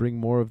and bring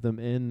more of them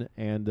in.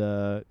 And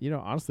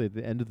honestly, at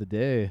the end of the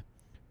day,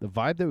 the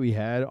vibe that we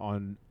had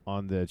on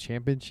the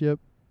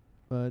championship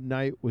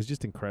night was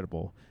just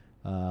incredible.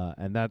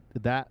 And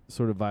that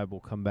sort of vibe will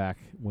come back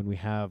when we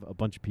have a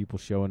bunch of people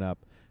showing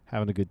up,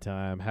 having a good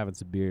time, having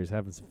some beers,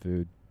 having some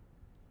food.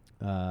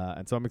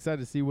 And so I'm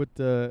excited to see what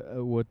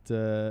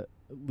Liesel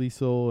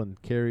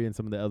and Carrie and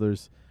some of the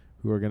others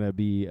who are going to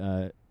be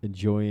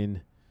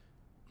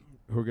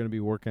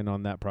working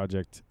on that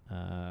project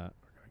are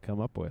going to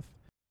come up with.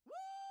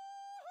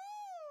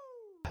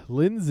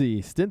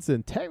 Lindsay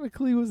Stinson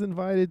technically was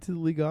invited to the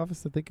league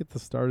office, I think, at the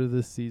start of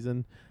this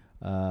season.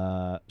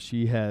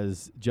 She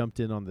has jumped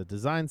in on the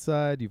design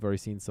side. You've already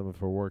seen some of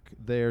her work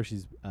there.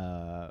 She's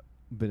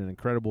been an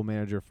incredible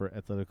manager for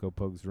Atletico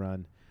Pogues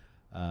Run.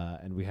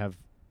 And we have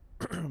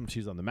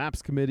she's on the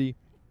maps committee.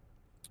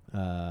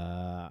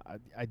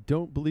 I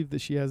don't believe that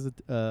she has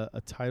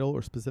a title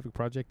or specific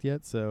project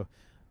yet. So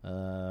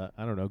I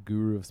don't know,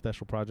 guru of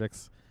special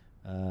projects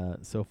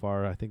so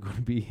far I think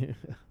would be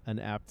an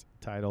apt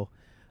title.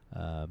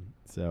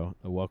 So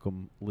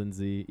welcome,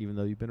 Lindsay, even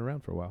though you've been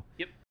around for a while.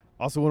 Yep.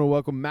 Also want to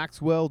welcome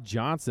Maxwell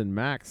Johnson.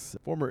 Max,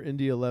 former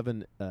Indy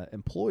 11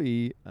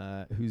 employee,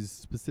 who's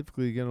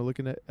specifically going to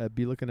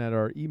be looking at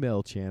our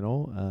email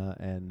channel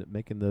and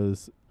making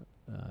those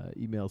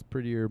emails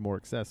prettier, more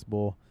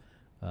accessible,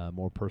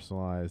 more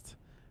personalized.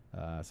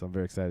 So I'm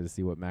very excited to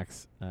see what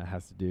Max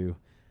has to do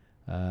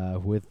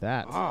with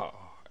that. Oh,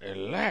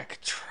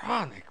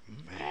 electronic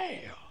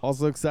mail.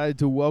 Also excited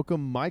to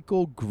welcome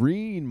Michael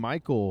Green.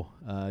 Michael,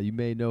 you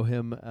may know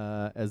him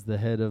as the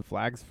head of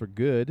Flags for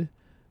Good.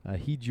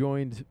 He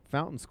joined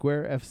Fountain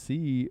Square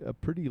FC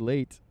pretty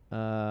late,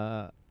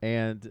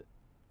 and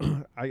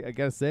I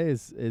gotta say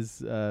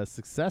his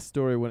success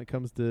story when it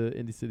comes to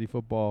Indy City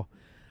football,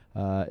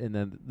 and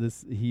then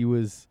he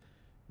was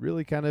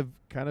really kind of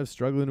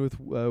struggling with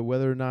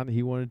whether or not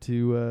he wanted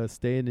to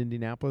stay in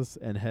Indianapolis,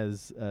 and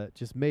has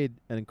just made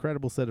an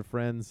incredible set of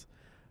friends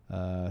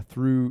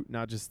through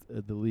not just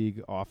the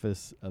league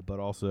office, but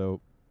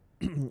also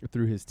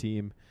through his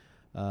team.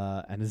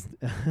 And his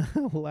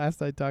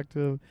last I talked to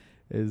him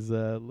is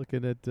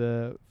looking at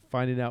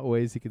finding out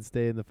ways he can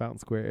stay in the Fountain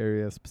Square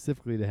area,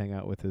 specifically to hang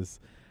out with his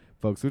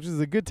folks, which is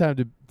a good time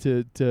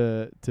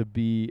to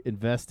be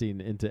investing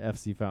into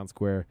FC Fountain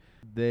Square.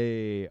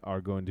 They are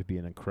going to be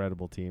an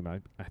incredible team. I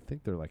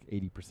think they're like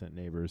 80%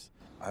 neighbors.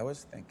 I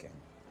was thinking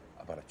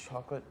about a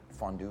chocolate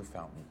fondue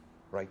fountain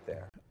right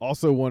there.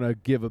 Also want to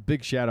give a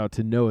big shout out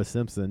to Noah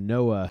Simpson.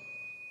 Noah.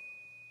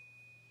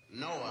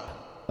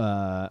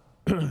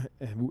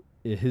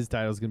 His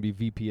title is going to be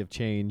VP of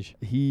Change.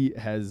 He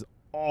has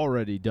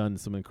already done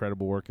some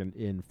incredible work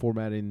in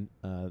formatting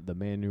the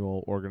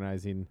manual,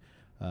 organizing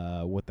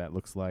what that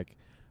looks like,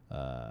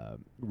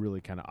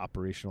 really kind of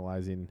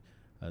operationalizing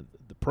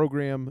the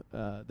program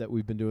that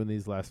we've been doing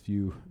these last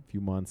few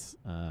months.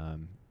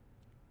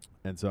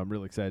 And so I'm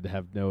really excited to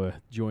have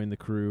Noah join the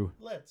crew.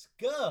 Let's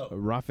go.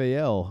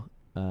 Raphael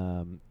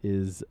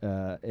is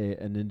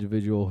an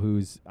individual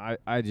who's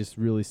I just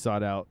really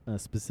sought out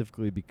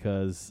specifically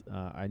because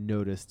I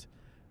noticed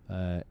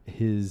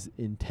his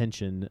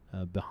intention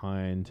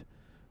behind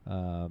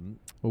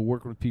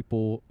working with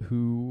people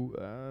who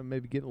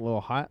maybe getting a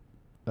little hot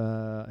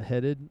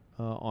headed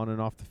on and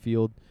off the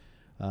field.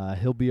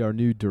 He'll be our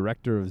new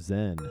director of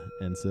Zen,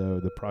 and so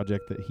the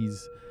project that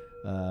he's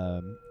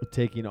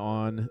taking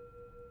on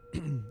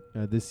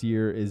this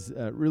year is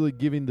really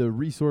giving the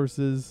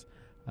resources,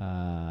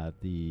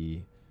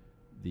 the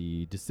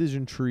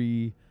decision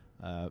tree,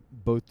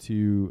 both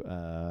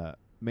to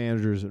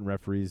managers and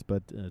referees,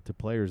 but to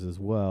players as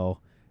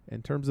well,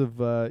 in terms of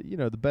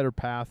the better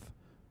path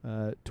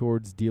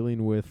towards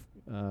dealing with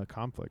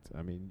conflict.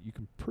 I mean, you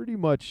can pretty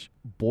much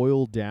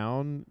boil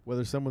down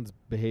whether someone's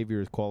behavior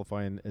is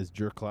qualifying as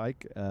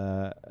jerk-like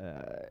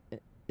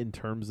in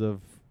terms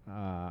of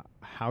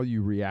how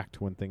you react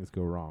when things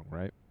go wrong,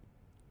 right?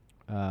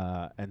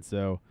 And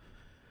so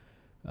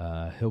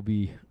he'll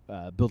be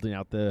building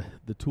out the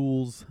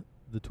tool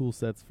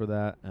sets for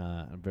that.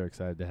 I'm very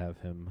excited to have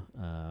him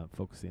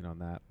focusing on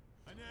that.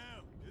 I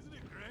know, isn't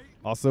it great?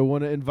 Also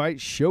want to invite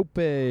Chope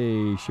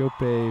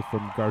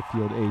from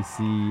Garfield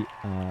AC.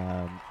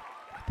 I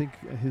I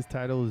think his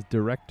title is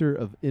Director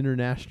of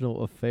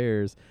International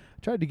Affairs. I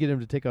tried to get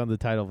him to take on the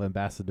title of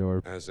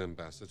Ambassador, As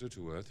ambassador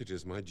to Earth, it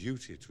is my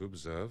duty to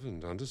observe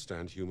and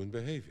understand human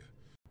behavior.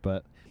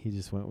 but he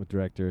just went with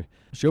Director.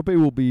 Chope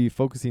will be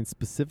focusing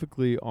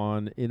specifically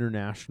on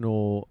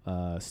international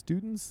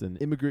students and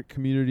immigrant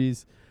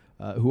communities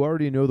who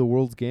already know the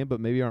world's game, but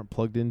maybe aren't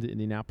plugged into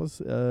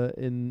Indianapolis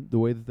in the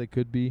way that they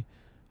could be,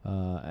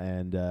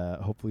 and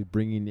hopefully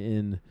bringing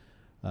in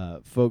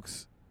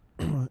folks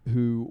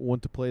who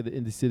want to play the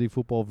Indy City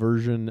football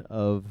version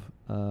of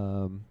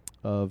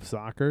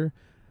soccer,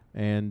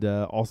 and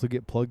also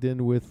get plugged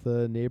in with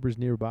neighbors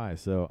nearby.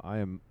 So I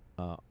am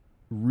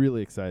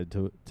really excited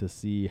to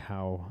see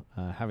how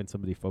having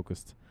somebody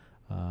focused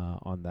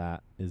on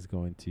that is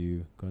going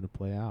to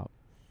play out.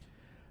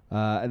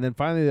 And then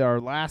finally, our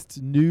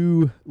last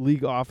new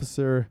league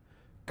officer.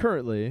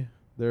 Currently,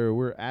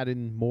 we're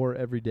adding more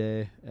every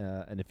day.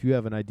 And if you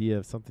have an idea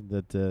of something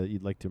that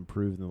you'd like to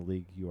improve in the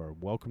league, you are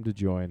welcome to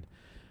join.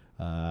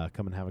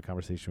 Come and have a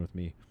conversation with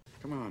me.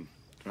 Come on,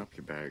 drop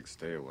your bag,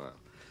 stay a while.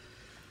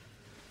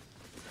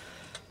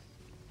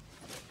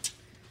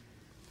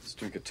 Let's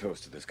drink a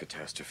toast to this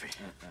catastrophe.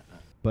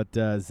 But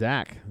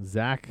Zach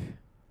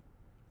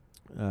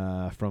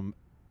from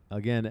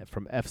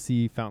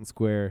FC Fountain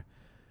Square,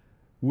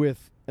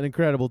 with an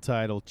incredible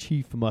title,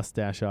 Chief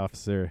Mustache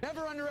Officer.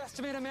 Never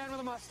underestimate a man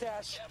with a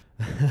mustache.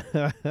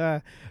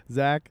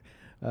 Zach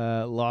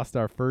lost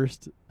our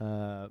first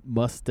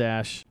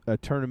mustache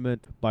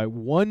tournament by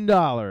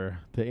 $1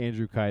 to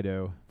Andrew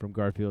Kaido from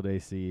Garfield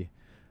AC.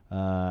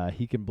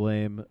 He can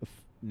blame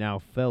now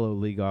fellow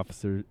league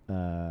officer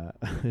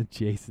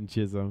Jason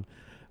Chisholm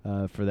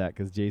for that,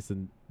 because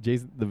Jason,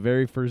 the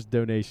very first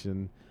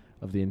donation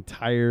of the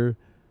entire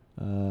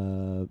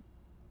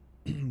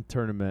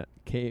tournament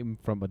came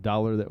from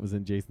 $1 that was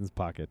in Jason's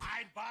pocket.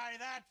 I'd buy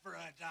that for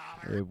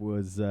 $1. It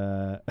was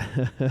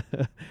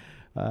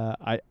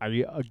I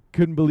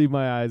couldn't believe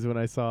my eyes when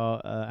I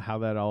saw how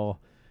that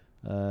all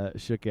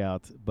shook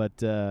out.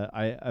 But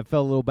I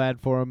felt a little bad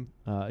for him.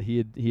 He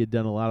had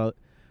done a lot of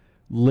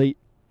late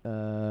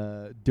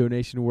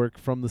donation work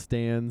from the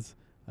stands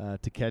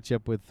to catch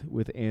up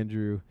with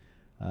Andrew.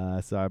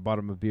 So I bought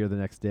him a beer the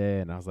next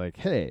day, and I was like,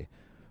 hey,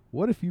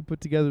 what if you put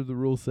together the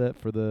rule set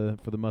for the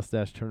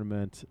mustache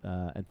tournament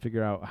and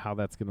figure out how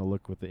that's going to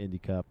look with the Indy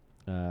Cup?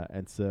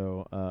 And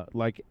so,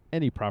 like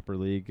any proper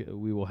league,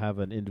 we will have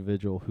an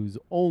individual whose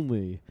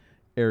only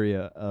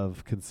area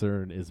of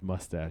concern is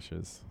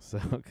mustaches. So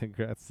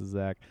congrats to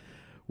Zach.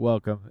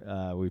 Welcome.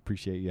 We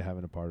appreciate you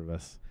having a part of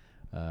us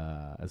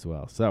as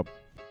well. So.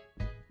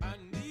 I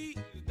need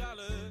a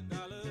dollar,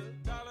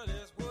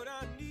 that's what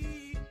I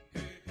need.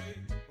 Hey, hey.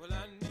 Well,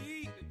 I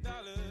need a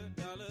dollar,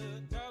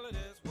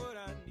 that's what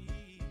I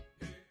need.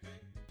 Hey,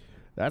 hey.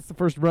 That's the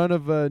first run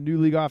of new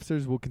league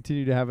officers. We'll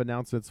continue to have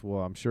announcements.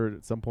 Well, I'm sure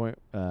at some point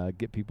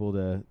get people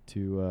to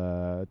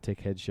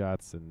take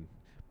headshots and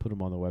put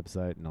them on the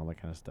website and all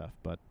that kind of stuff.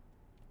 But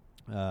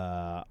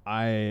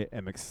I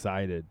am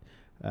excited.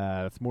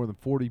 It's more than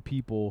 40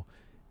 people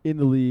in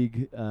the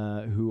league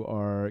who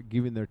are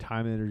giving their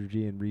time,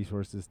 energy, and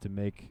resources to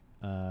make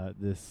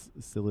this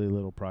silly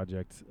little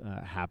project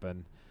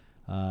happen.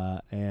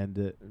 And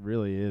it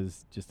really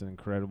is just an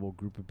incredible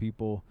group of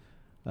people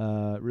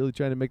really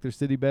trying to make their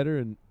city better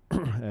and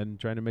and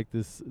trying to make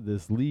this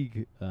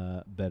league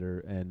better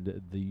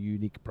and the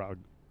unique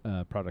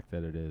product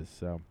that it is.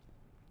 So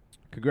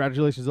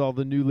congratulations to all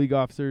the new league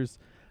officers.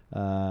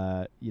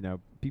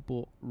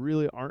 People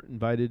really aren't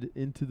invited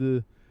into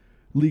the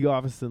league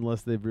office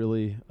unless they've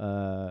really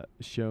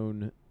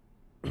shown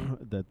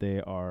that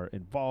they are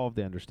involved,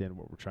 they understand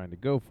what we're trying to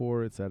go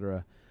for,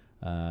 etc.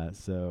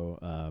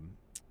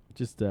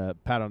 Just a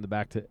pat on the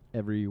back to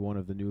every one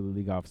of the new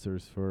league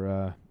officers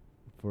for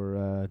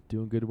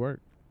doing good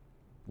work.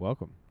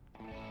 Welcome.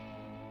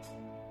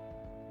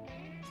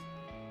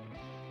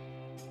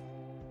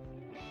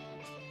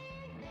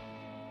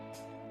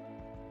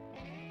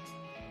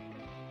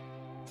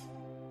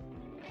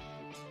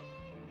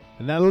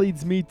 And that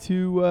leads me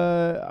to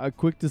a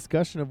quick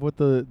discussion of what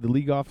the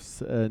league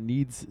office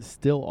needs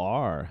still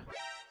are.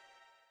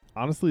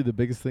 Honestly, the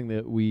biggest thing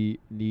that we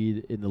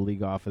need in the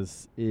league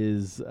office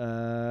is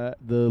the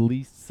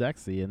least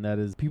sexy, and that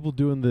is people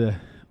doing the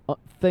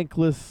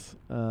thankless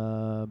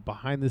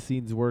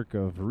behind-the-scenes work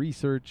of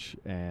research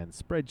and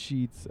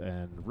spreadsheets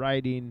and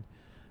writing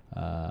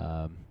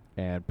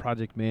and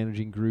project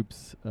managing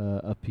groups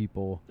of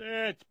people.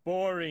 That's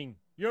boring.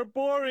 You're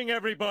boring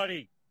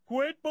everybody.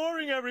 Quit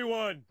boring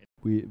everyone.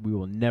 We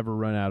will never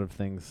run out of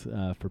things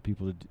for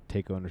people to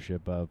take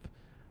ownership of.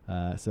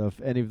 So if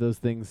any of those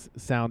things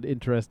sound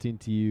interesting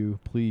to you,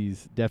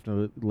 please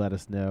definitely let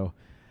us know.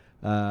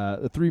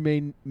 The three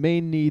main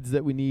needs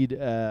that we need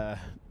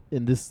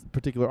in this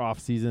particular off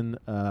season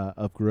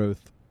of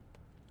growth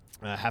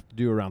have to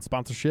do around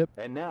sponsorship.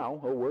 And now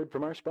a word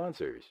from our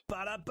sponsors.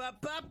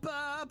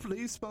 Ba-da-ba-ba-ba,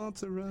 please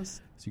sponsor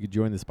us. So you could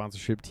join the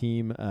sponsorship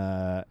team,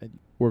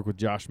 work with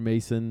Josh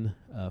Mason,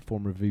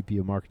 former VP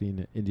of Marketing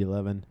at Indy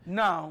 11.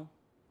 Now,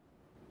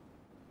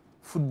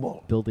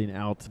 football. Building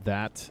out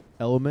that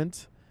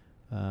element.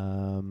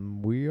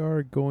 We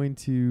are going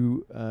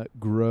to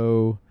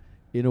grow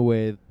in a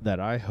way that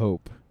I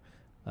hope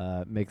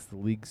makes the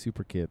league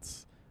super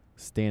kits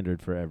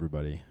standard for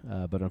everybody.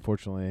 But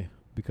unfortunately,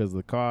 because of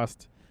the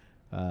cost,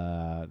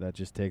 that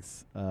just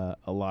takes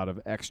a lot of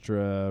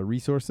extra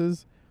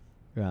resources.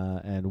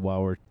 And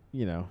while we're,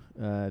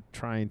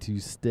 trying to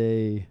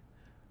stay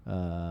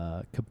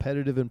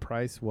competitive in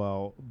price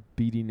while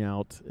beating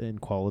out in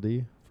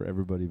quality for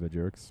everybody but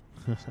jerks.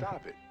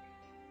 Stop it.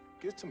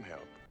 Get some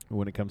help.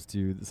 When it comes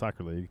to the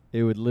soccer league,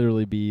 it would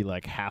literally be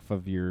like half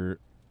of your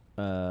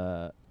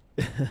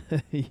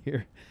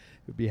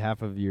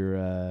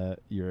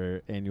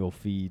your annual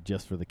fee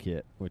just for the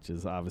kit, which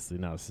is obviously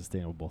not a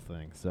sustainable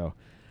thing. So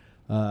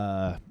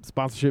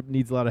sponsorship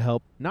needs a lot of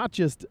help, not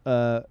just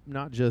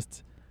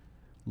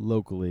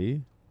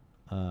locally,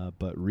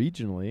 but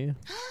regionally.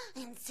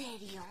 ¿En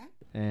serio?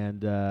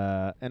 And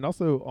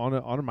also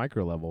on a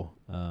micro level.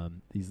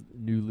 These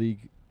new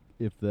league,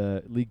 if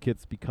the league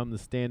kits become the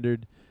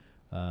standard,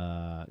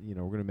 we're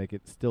going to make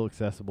it still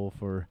accessible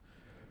for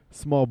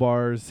small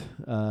bars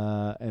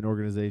and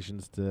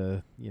organizations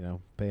to,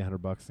 pay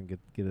 $100 and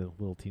get a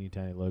little teeny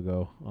tiny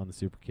logo on the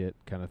super kit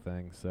kind of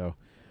thing. So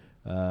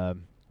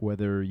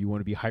whether you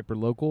want to be hyper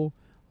local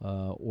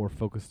or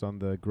focused on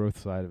the growth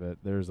side of it,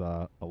 there's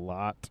a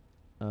lot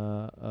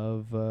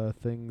of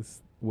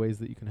ways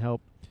that you can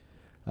help.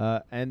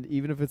 And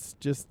even if it's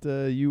just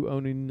you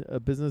owning a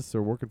business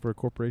or working for a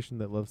corporation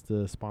that loves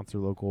to sponsor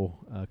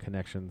local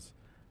connections,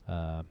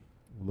 we're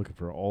looking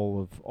for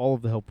all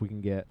of the help we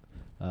can get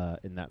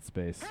in that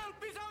space.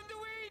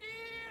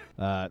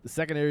 The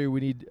second area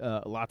we need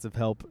lots of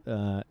help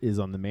is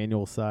on the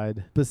manual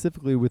side,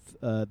 specifically with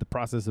the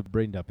process of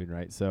brain dumping,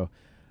 right? So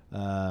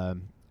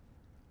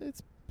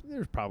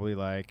there's probably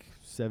like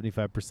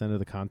 75% of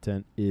the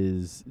content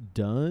is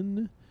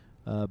done,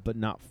 but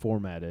not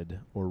formatted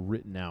or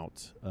written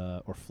out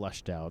or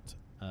fleshed out.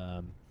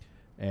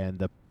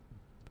 And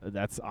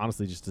that's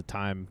honestly just a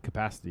time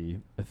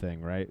capacity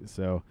thing, right?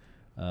 So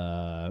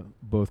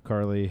both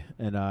Carly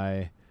and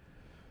I,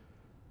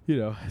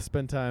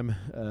 spend time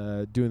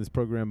doing this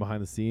program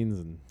behind the scenes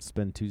and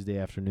spend Tuesday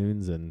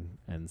afternoons and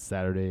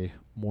Saturday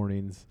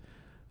mornings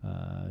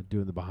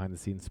doing the behind the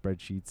scenes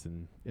spreadsheets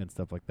and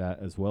stuff like that,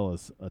 as well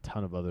as a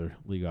ton of other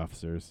league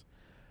officers.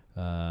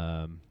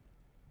 But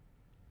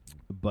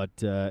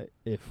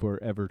if we're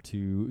ever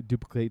to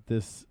duplicate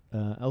this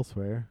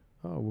elsewhere,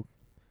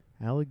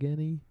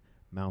 Allegheny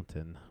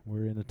Mountain,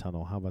 we're in a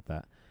tunnel. How about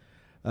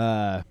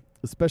that?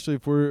 Especially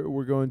if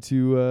we're going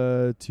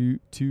to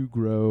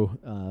grow,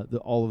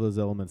 all of those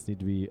elements need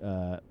to be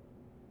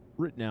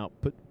written out,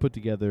 put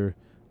together,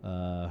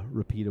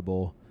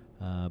 repeatable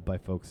by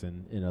folks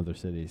in other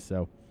cities.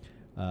 So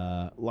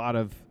a lot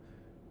of,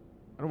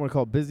 I don't want to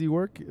call it busy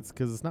work. It's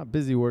because it's not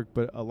busy work,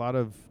 but a lot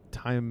of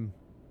time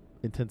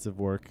intensive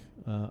work,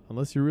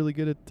 unless you're really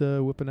good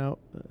at whipping out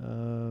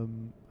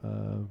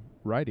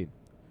writing,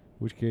 in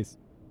which case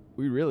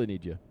we really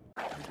need you.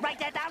 Write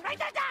that down, write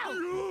that down!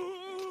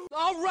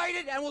 I'll write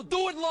it and we'll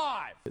do it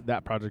live!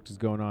 That project is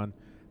going on.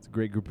 It's a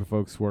great group of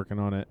folks working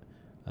on it,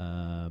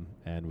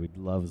 and we'd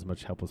love as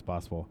much help as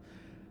possible.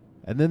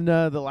 And then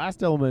the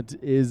last element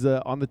is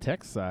on the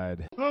tech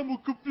side. I'm a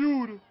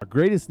computer. Our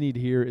greatest need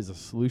here is a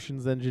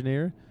solutions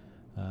engineer,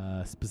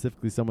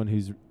 specifically someone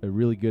who's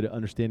really good at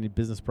understanding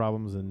business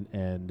problems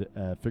and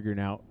figuring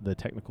out the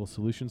technical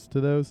solutions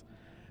to those.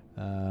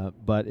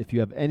 But if you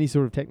have any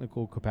sort of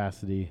technical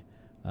capacity,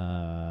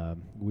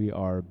 we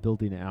are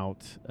building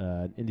out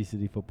an Indy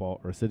City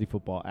Football or a City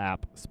Football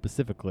app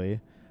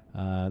specifically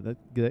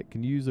that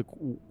can use a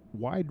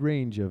wide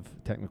range of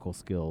technical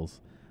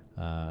skills.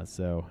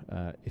 So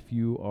if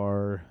you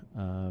are,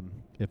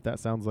 if that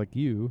sounds like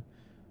you,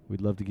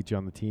 we'd love to get you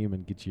on the team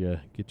and get you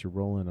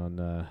rolling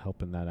on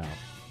helping that out.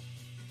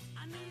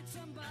 I need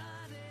somebody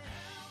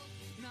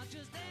help, not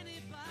just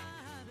anybody.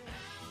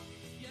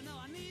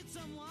 I need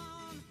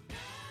someone.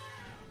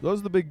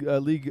 Those are the big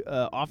league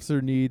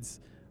officer needs,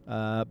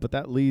 but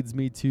that leads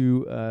me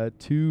to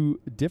two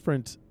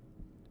different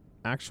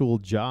actual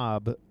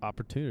job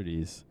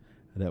opportunities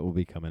that will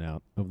be coming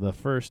out. The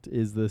first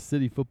is the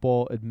city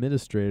football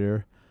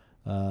administrator,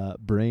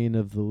 brain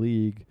of the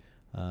league.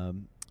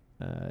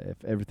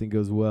 If everything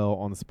goes well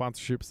on the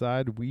sponsorship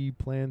side, we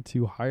plan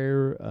to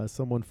hire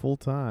someone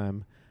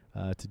full-time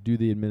to do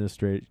the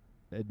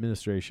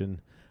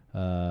administration.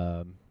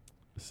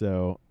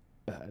 So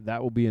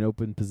that will be an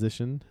open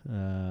position.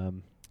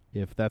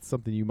 If that's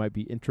something you might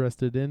be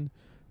interested in,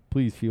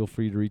 please feel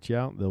free to reach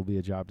out. There'll be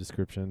a job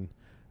description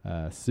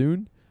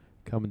soon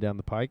coming down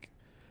the pike.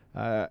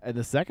 And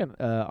the second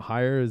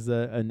hire is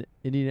an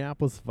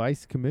Indianapolis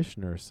vice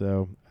commissioner.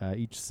 So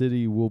each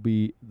city will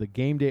be the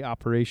game day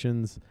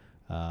operations,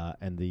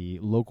 and the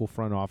local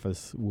front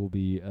office will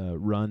be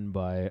run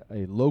by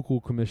a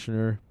local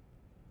commissioner,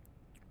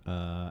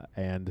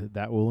 and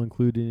that will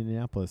include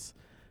Indianapolis.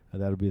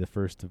 That'll be the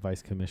first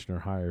vice commissioner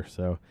hire.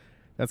 So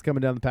that's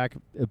coming down the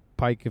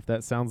pike. If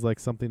that sounds like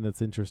something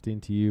that's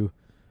interesting to you,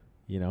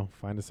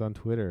 find us on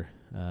Twitter,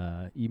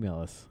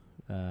 email us.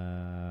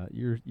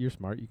 You're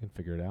smart. You can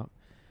figure it out.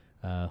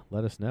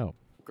 let us know.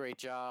 Great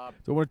job.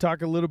 So I want to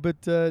talk a little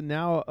bit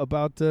now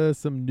about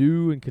some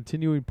new and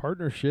continuing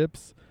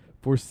partnerships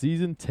for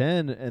Season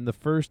 10. And the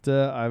first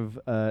I've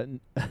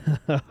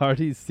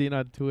already seen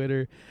on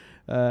Twitter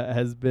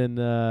has been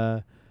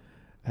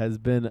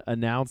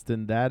announced,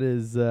 and that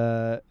is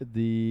a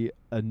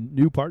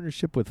new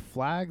partnership with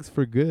Flags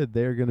for Good.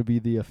 They're going to be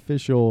the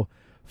official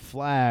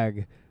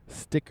flag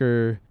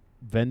sticker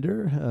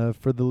vendor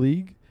for the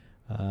league.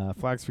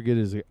 Flags for Good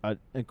is an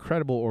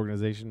incredible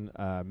organization.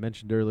 I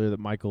mentioned earlier that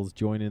Michael's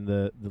joining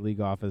the league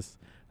office,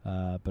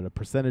 but a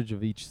percentage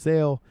of each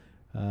sale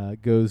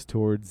goes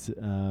towards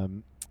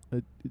some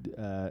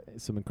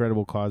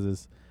incredible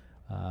causes,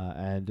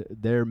 and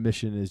their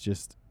mission is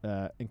just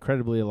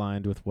incredibly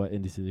aligned with what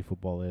Indy City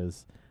football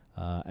is.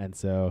 And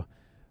so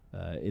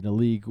in a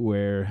league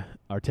where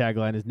our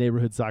tagline is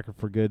Neighborhood Soccer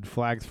for Good,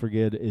 Flags for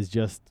Good is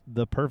just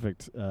the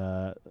perfect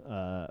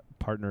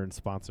partner and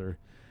sponsor.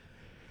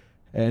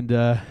 And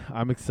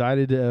I'm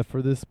excited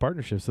for this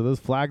partnership. So those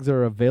flags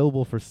are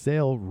available for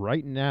sale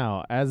right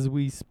now as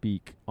we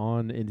speak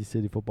on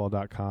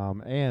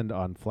IndyCityFootball.com and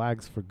on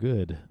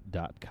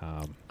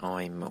FlagsForGood.com.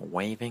 I'm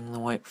waving the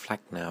white flag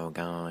now,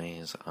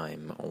 guys.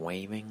 I'm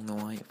waving the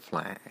white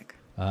flag.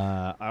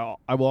 I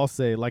will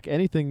also say, like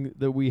anything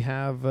that we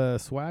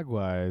have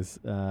swag-wise,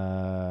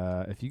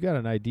 if you got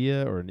an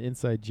idea or an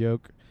inside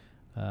joke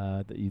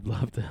that you'd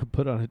love to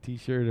put on a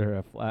T-shirt or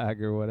a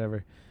flag or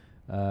whatever,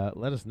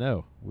 let us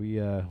know. We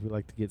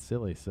like to get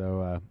silly,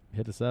 so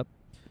hit us up,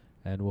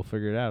 and we'll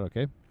figure it out,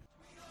 okay?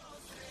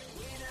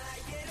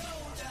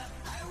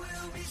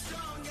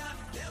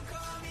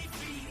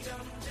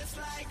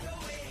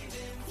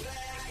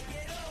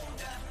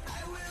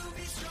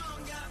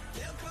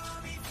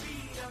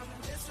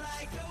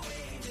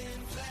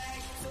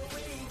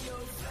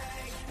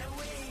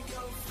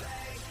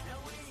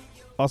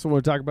 Also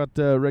want to talk about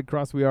Red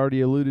Cross. We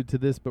already alluded to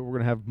this, but we're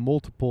going to have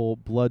multiple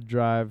blood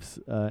drives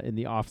in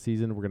the off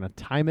season. We're going to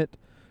time it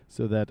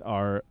so that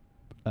our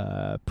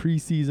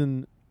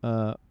preseason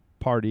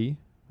party,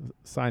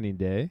 signing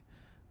day,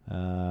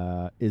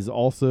 is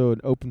also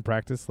an open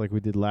practice like we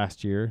did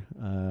last year.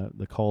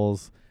 The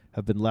calls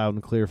have been loud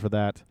and clear for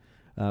that.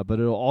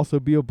 But it'll also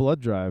be a blood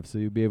drive, so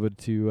you'll be able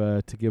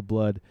to give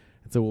blood.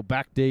 And so we'll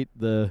backdate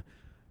the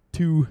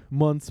 2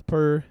 months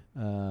per,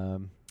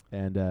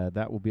 and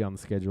that will be on the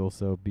schedule,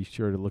 so be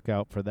sure to look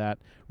out for that.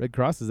 Red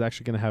Cross is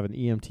actually going to have an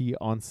EMT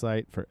on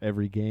site for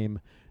every game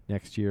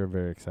next year. I'm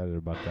very excited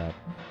about that.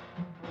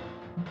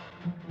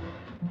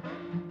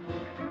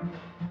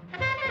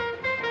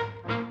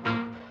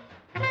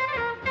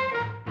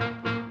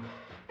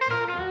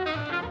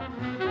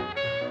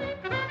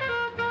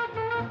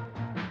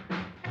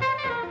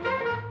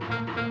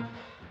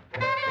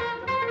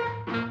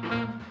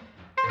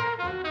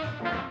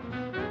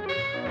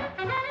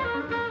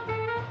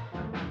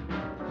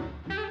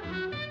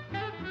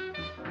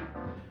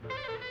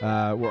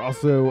 We're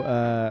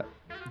also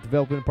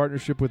developing a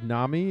partnership with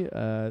NAMI.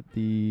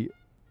 The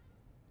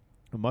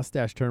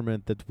mustache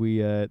tournament that we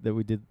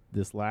did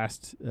this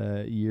last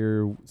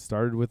year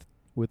started with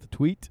a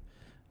tweet,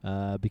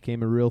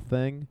 became a real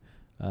thing,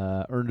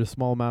 earned a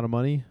small amount of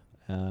money,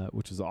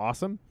 which is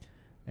awesome.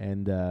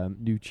 And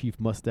new chief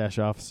mustache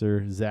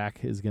officer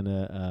Zach is going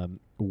to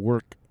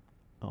work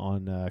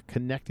on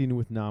connecting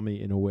with NAMI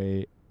in a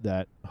way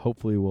that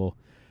hopefully will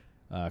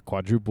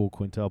quadruple,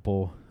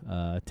 quintuple,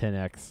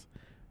 10x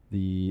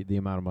the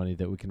amount of money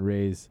that we can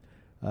raise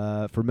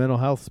for mental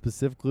health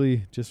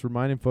specifically. Just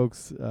reminding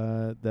folks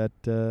that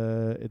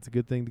it's a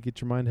good thing to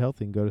get your mind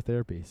healthy and go to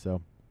therapy.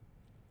 So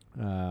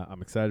I'm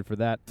excited for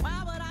that.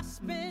 Why would I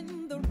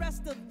spend the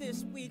rest of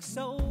this week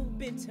so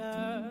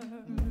bitter?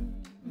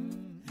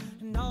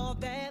 And all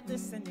that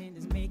listening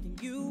is making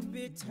you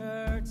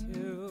bitter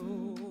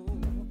too.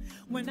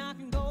 When I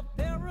can go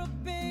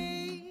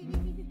therapy,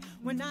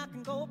 when I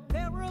can go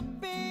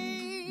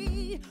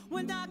therapy,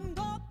 when I can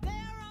go therapy.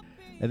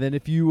 And then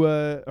if you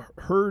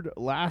heard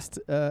last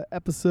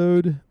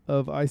episode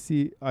of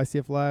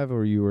ICF Live,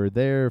 or you were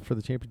there for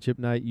the championship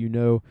night, you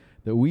know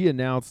that we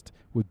announced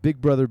with Big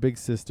Brother, Big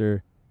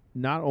Sister,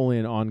 not only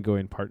an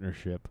ongoing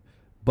partnership,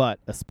 but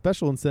a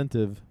special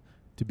incentive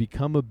to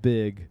become a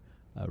big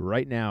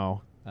right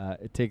now.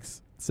 It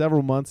takes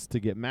several months to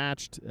get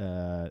matched.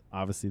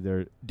 Obviously,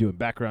 they're doing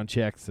background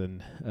checks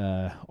and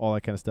all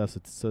that kind of stuff,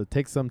 so it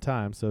takes some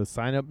time. So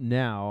sign up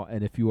now,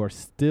 and if you are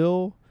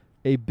still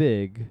a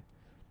big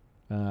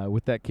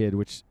with that kid,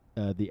 which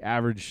the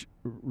average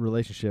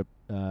relationship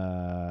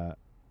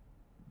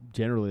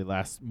generally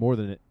lasts more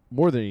than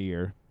a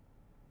year.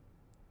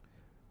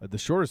 The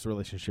shortest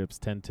relationships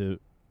tend to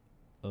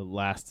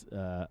last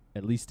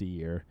at least a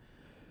year.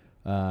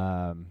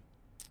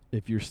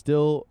 If you're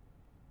still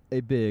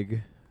a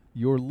big,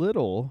 your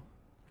little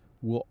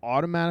will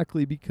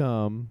automatically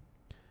become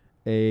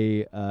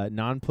a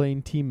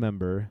non-playing team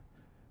member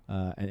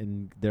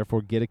and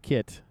therefore get a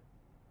kit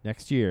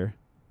next year,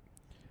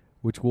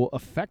 which will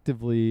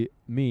effectively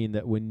mean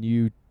that when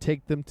you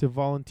take them to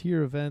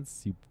volunteer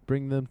events, you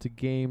bring them to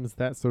games,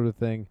 that sort of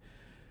thing,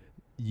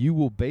 you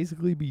will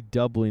basically be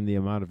doubling the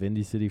amount of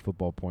Indy City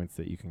football points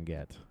that you can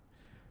get.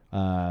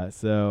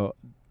 So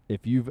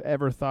if you've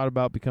ever thought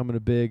about becoming a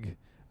big,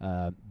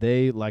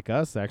 they, like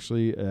us,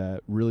 actually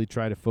really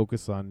try to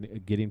focus on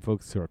getting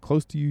folks who are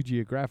close to you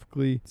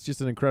geographically. It's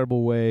just an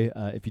incredible way.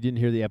 If you didn't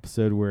hear the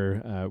episode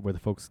where the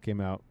folks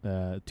came out,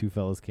 two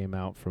fellas came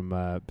out from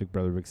Big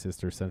Brother Big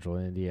Sister Central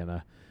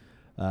Indiana,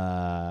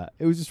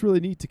 it was just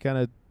really neat to kind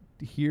of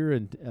hear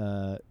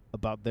and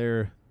about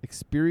their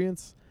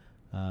experience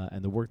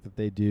and the work that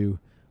they do.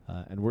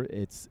 And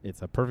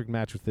it's a perfect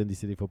match with Indy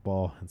City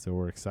football, and so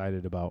we're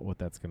excited about what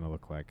that's going to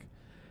look like.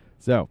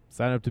 So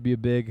sign up to be a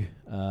big.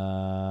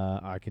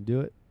 I can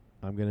do it.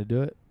 I'm going to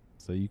do it.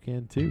 So you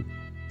can too.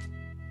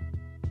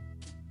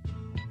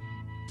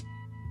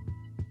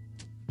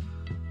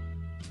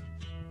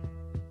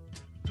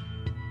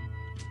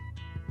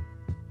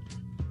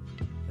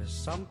 There's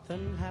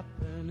something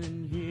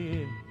happening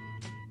here.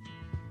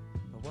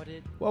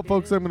 Well,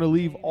 folks, I'm going to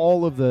leave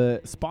all of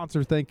the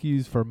sponsor thank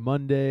yous for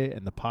Monday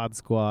and the Pod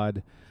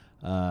Squad.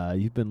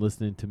 You've been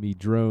listening to me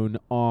drone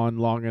on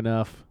long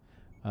enough.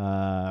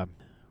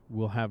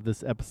 We'll have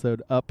this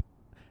episode up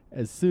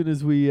as soon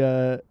as we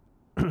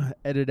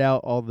edit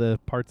out all the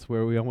parts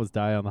where we almost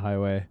die on the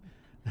highway.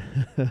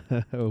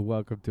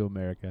 Welcome to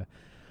America.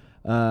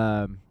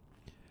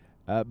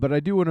 But I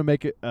do want to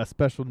make a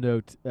special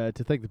note to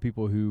thank the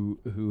people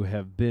who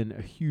have been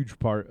a huge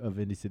part of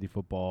Indy City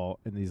football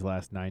in these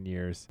last 9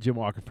 years. Jim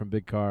Walker from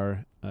Big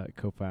Car,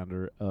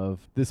 co-founder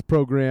of this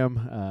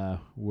program.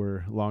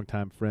 We're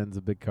longtime friends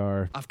of Big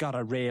Car. I've got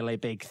a really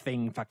big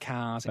thing for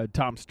cars.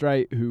 Tom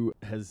Strite, who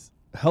has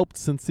helped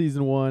since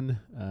season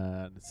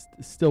 1,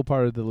 still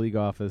part of the league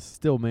office,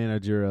 still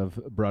manager of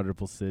Broad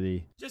Ripple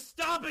City. Just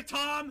stop it,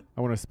 Tom!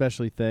 I want to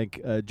especially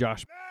thank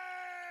Josh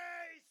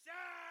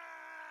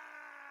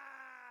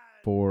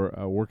for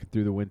working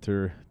through the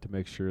winter to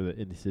make sure that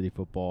Indy City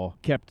football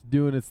kept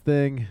doing its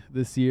thing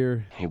this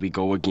year. Here we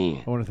go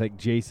again. I want to thank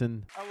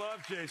Jason. I love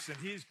Jason.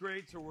 He's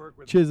great to work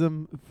with.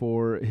 Chisholm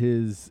for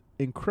his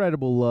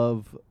incredible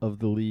love of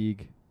the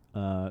league.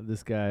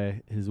 This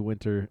guy, his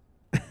winter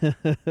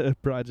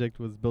project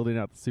was building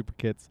out the super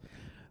kits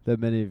that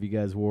many of you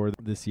guys wore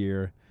this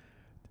year.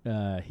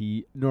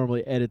 He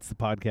normally edits the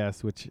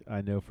podcast, which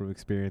I know from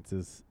experience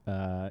is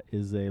a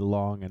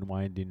long and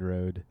winding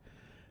road.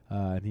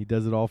 And he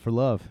does it all for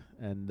love,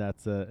 and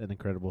that's an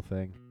incredible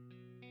thing.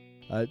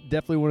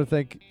 Definitely want to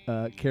thank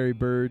Carrie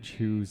Burge,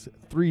 who's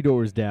 3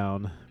 doors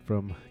down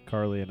from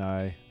Carly and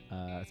I.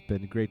 It's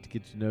been great to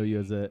get to know you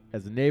as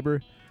a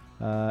neighbor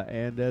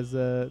and as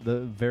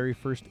the very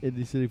first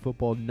Indy City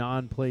football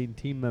non-playing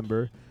team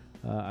member.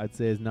 I'd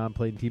say as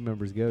non-playing team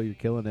members go, you're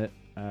killing it,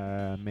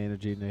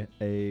 managing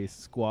a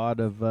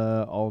squad of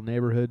all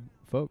neighborhood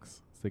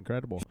folks. It's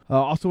incredible.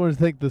 Also want to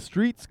thank the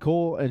Streets,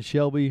 Cole and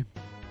Shelby.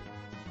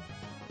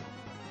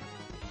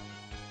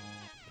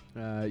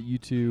 You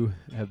two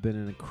have been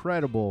an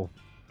incredible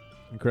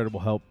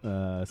help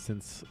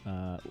since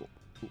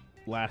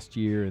last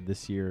year and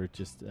this year.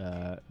 Just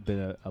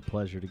been a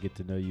pleasure to get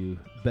to know you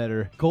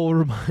better. Cole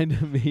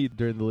reminded me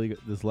during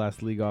this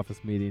last league office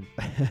meeting,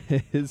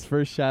 his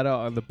first shout out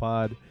on the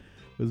pod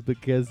was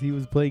because he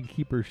was playing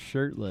keeper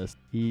shirtless.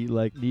 He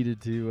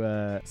needed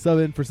to sub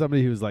in for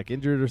somebody who was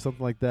injured or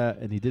something like that,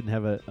 and he didn't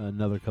have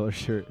another color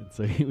shirt, and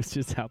so he was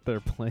just out there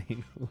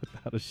playing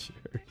without a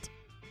shirt.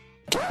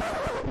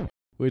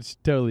 Which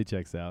totally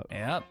checks out.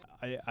 Yep.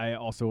 I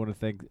also want to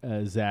thank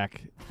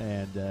Zach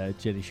and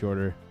Jenny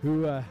Shorter,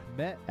 who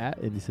met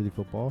at Indy City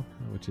Football,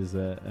 which is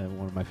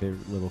one of my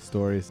favorite little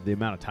stories. The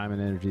amount of time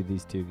and energy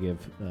these two give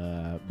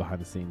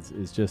behind the scenes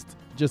is just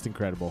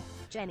incredible.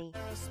 Jenny.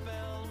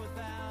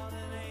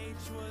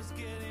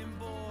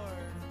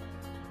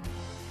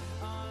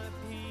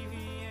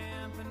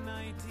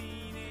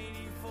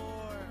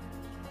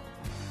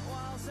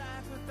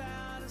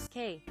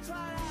 K.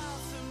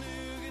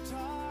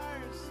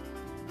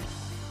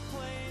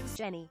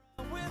 Jenny.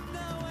 With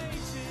no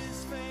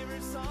H's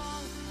favorite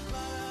song.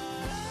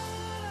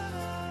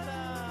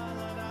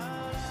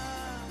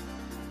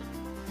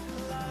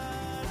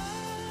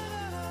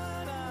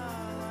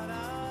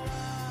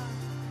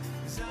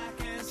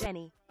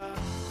 Jenny.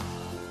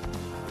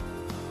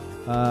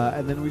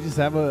 And then we just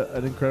have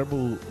an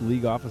incredible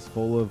league office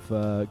full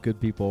of good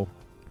people.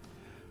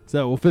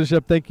 So we'll finish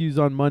up thank yous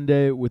on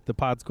Monday with the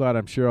Pod Squad.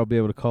 I'm sure I'll be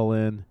able to call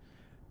in.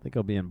 I think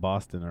I'll be in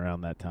Boston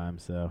around that time,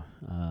 so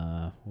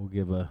we'll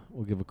give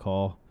a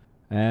call.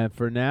 And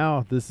for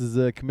now, this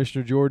is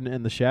Commissioner Jordan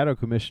and the Shadow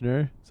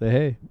Commissioner. Say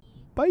hey,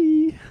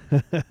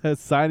 bye.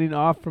 Signing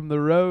off from the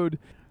road,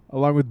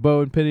 along with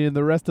Bo and Penny and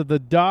the rest of the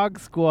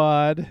Dog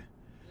Squad.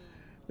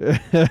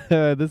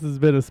 This has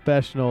been a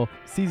special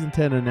Season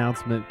 10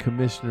 announcement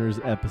Commissioners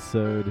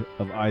episode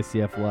of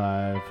ICF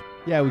Live.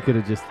 Yeah, we could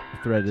have just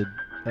threaded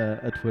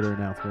a Twitter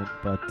announcement,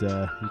 but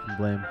you can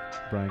blame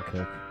Brian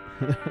Cook.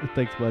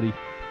 Thanks, buddy.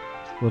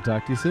 We'll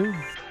talk to you soon.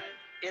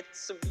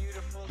 It's a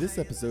beautiful This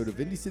episode of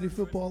Indy City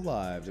Football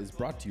Live is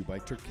brought to you by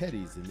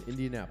Turketti's in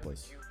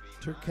Indianapolis.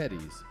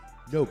 Turketti's,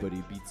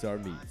 nobody beats our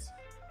meats.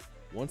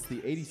 Once the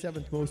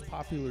 87th most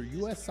popular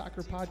U.S.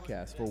 soccer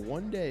podcast for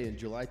one day in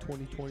July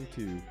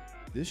 2022,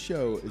 this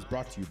show is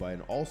brought to you by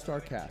an all-star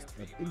cast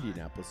of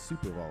Indianapolis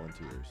Super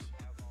Volunteers.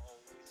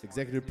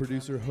 Executive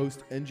producer,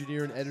 host,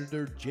 engineer, and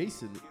editor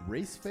Jason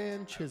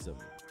Racefan Chisholm.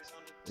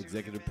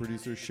 Executive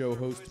producer, show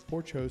host,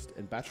 porch host,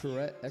 and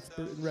bachelorette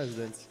expert in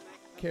residence,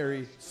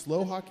 Carrie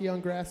Slow Hockey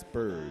on Grass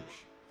Burge.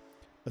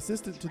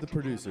 Assistant to the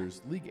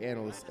producers, league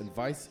analyst, and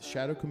vice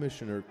shadow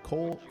commissioner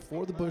Cole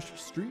For the Bush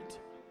Street.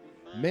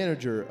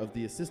 Manager of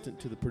the assistant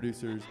to the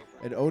producers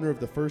and owner of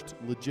the first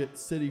legit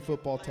city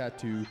football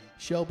tattoo,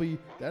 Shelby,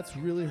 that's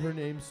really her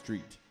name,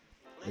 Street.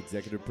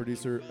 Executive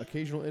producer,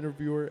 occasional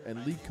interviewer,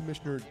 and league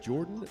commissioner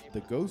Jordan,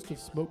 the ghost of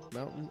Smoke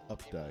Mountain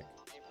Updike.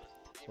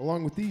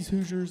 Along with these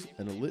Hoosiers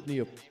and a litany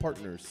of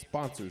partners,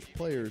 sponsors,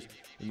 players,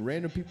 and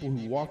random people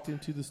who walked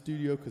into the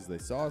studio because they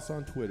saw us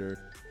on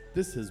Twitter,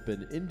 this has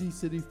been Indy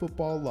City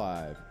Football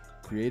Live,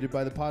 created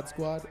by the Pod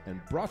Squad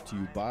and brought to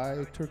you by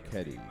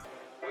Turketti.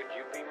 Would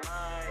you be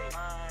mine?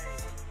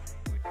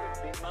 Would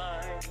you be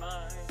mine?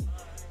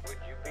 Would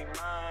you be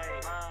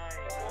mine?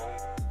 Won't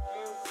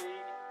you be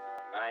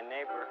my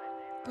neighbor?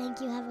 Thank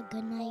you. Have a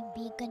good night.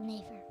 Be a good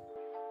neighbor.